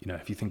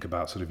 if you think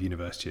about sort of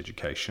university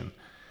education,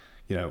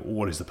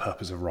 what is the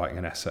purpose of writing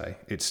an essay?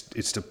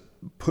 It's to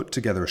put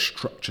together a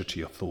structure to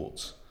your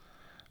thoughts.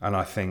 And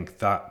I think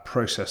that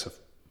process of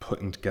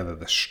putting together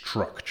the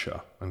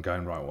structure and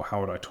going, right, well,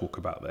 how would I talk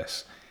about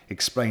this?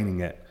 Explaining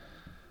it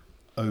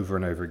over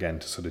and over again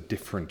to sort of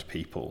different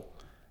people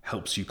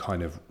helps you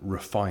kind of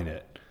refine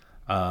it.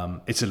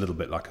 It's a little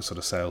bit like a sort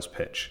of sales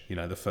pitch. You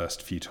know, the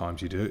first few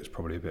times you do it, it's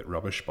probably a bit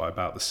rubbish. By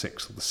about the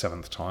 6th or the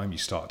 7th time, you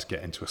start to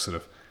get into a sort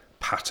of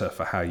patter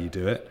for how you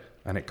do it,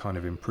 and it kind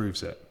of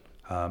improves it.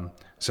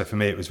 So for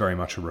me, it was very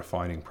much a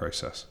refining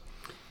process.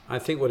 I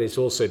think what it's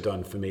also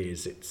done for me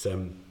is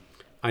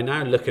I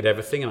now look at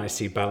everything and I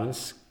see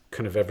balance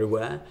kind of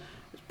everywhere.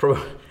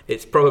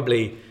 It's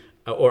probably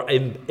or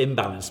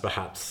imbalance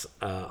perhaps.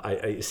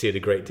 I see it a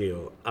great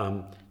deal.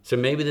 So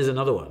maybe there's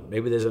another one.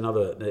 Maybe there's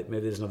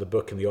another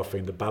book in the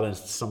offering that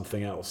balanced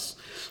something else,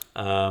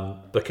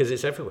 because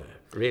it's everywhere,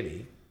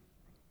 really.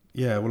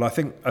 Yeah, well, I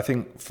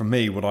think for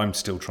me, what I'm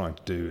still trying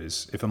to do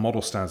is, if the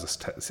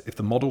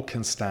model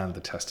can stand the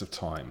test of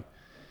time,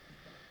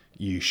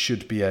 you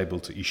should be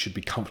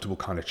comfortable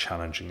kind of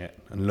challenging it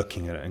and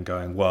looking at it and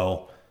going,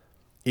 well,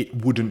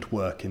 it wouldn't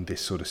work in this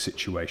sort of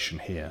situation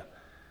here.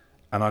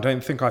 And I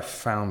don't think I've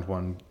found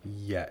one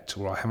yet,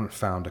 or I haven't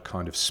found a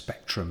kind of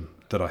spectrum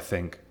that I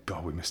think,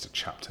 God, we missed a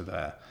chapter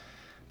there.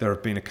 There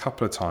have been a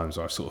couple of times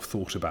I've sort of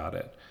thought about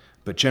it,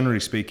 but generally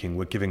speaking,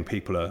 we're giving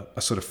people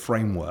a sort of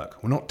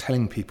framework. We're not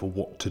telling people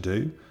what to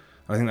do.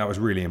 I think that was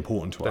really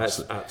important to us.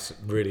 That's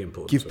really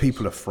important. Give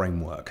people a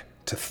framework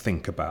to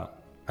think about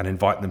and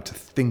invite them to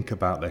think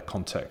about their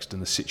context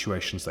and the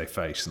situations they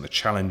face and the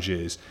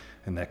challenges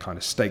and their kind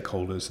of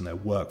stakeholders and their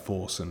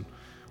workforce and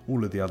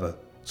all of the other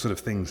sort of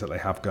things that they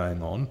have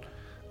going on,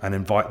 and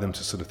invite them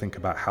to sort of think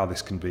about how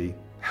this can be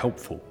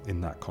helpful in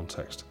that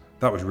context.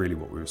 That was really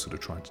what we were sort of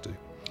trying to do.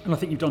 And I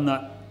think you've done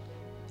that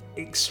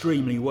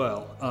extremely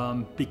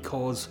well,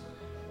 because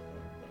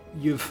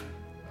you've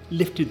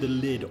lifted the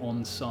lid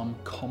on some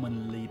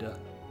common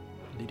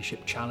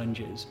leadership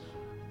challenges,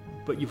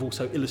 but you've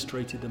also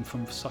illustrated them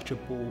from such a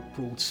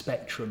broad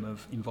spectrum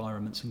of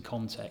environments and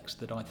contexts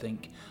that I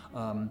think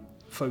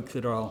folk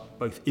that are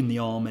both in the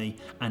army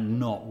and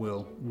not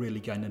will really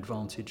gain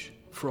advantage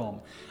from.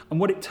 And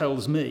what it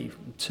tells me,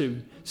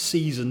 to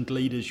seasoned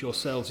leaders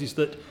yourselves, is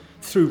that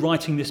through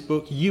writing this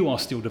book, you are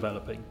still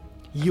developing,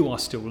 you are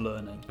still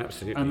learning.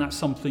 Absolutely. And that's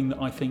something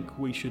that I think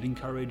we should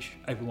encourage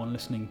everyone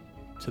listening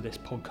to this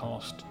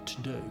podcast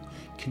to do.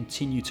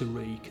 Continue to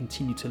read,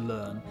 continue to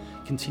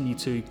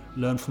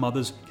learn from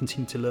others,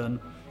 continue to learn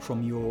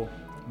from your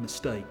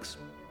mistakes.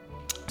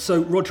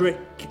 So Roderic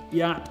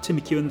Yapp, Tim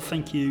McEwan,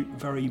 thank you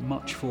very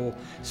much for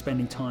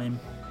spending time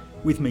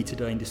with me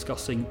today and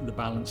discussing The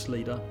Balanced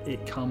Leader.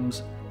 It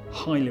comes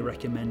highly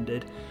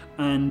recommended.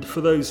 And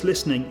for those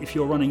listening, if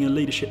you're running a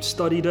leadership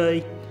study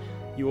day,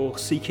 you're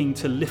seeking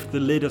to lift the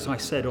lid, as I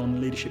said, on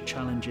leadership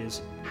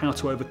challenges, how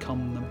to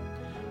overcome them,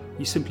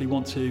 you simply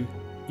want to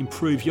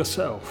improve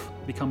yourself,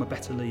 become a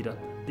better leader,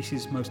 this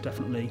is most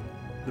definitely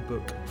the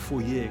book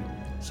for you.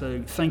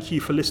 So thank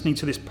you for listening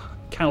to this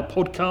Cal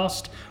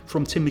podcast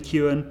from Tim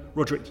McEwan,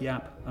 Roderic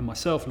Yapp and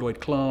myself,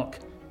 Lloyd Clark.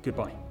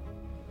 Goodbye.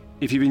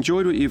 If you've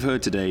enjoyed what you've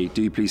heard today,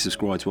 do please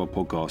subscribe to our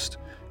podcast.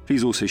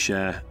 Please also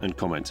share and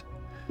comment.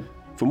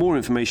 For more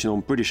information on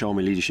British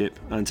Army leadership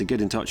and to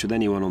get in touch with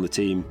anyone on the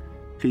team,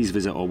 please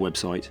visit our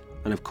website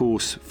and of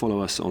course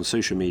follow us on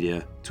social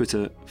media,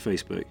 Twitter,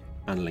 Facebook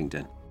and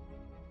LinkedIn.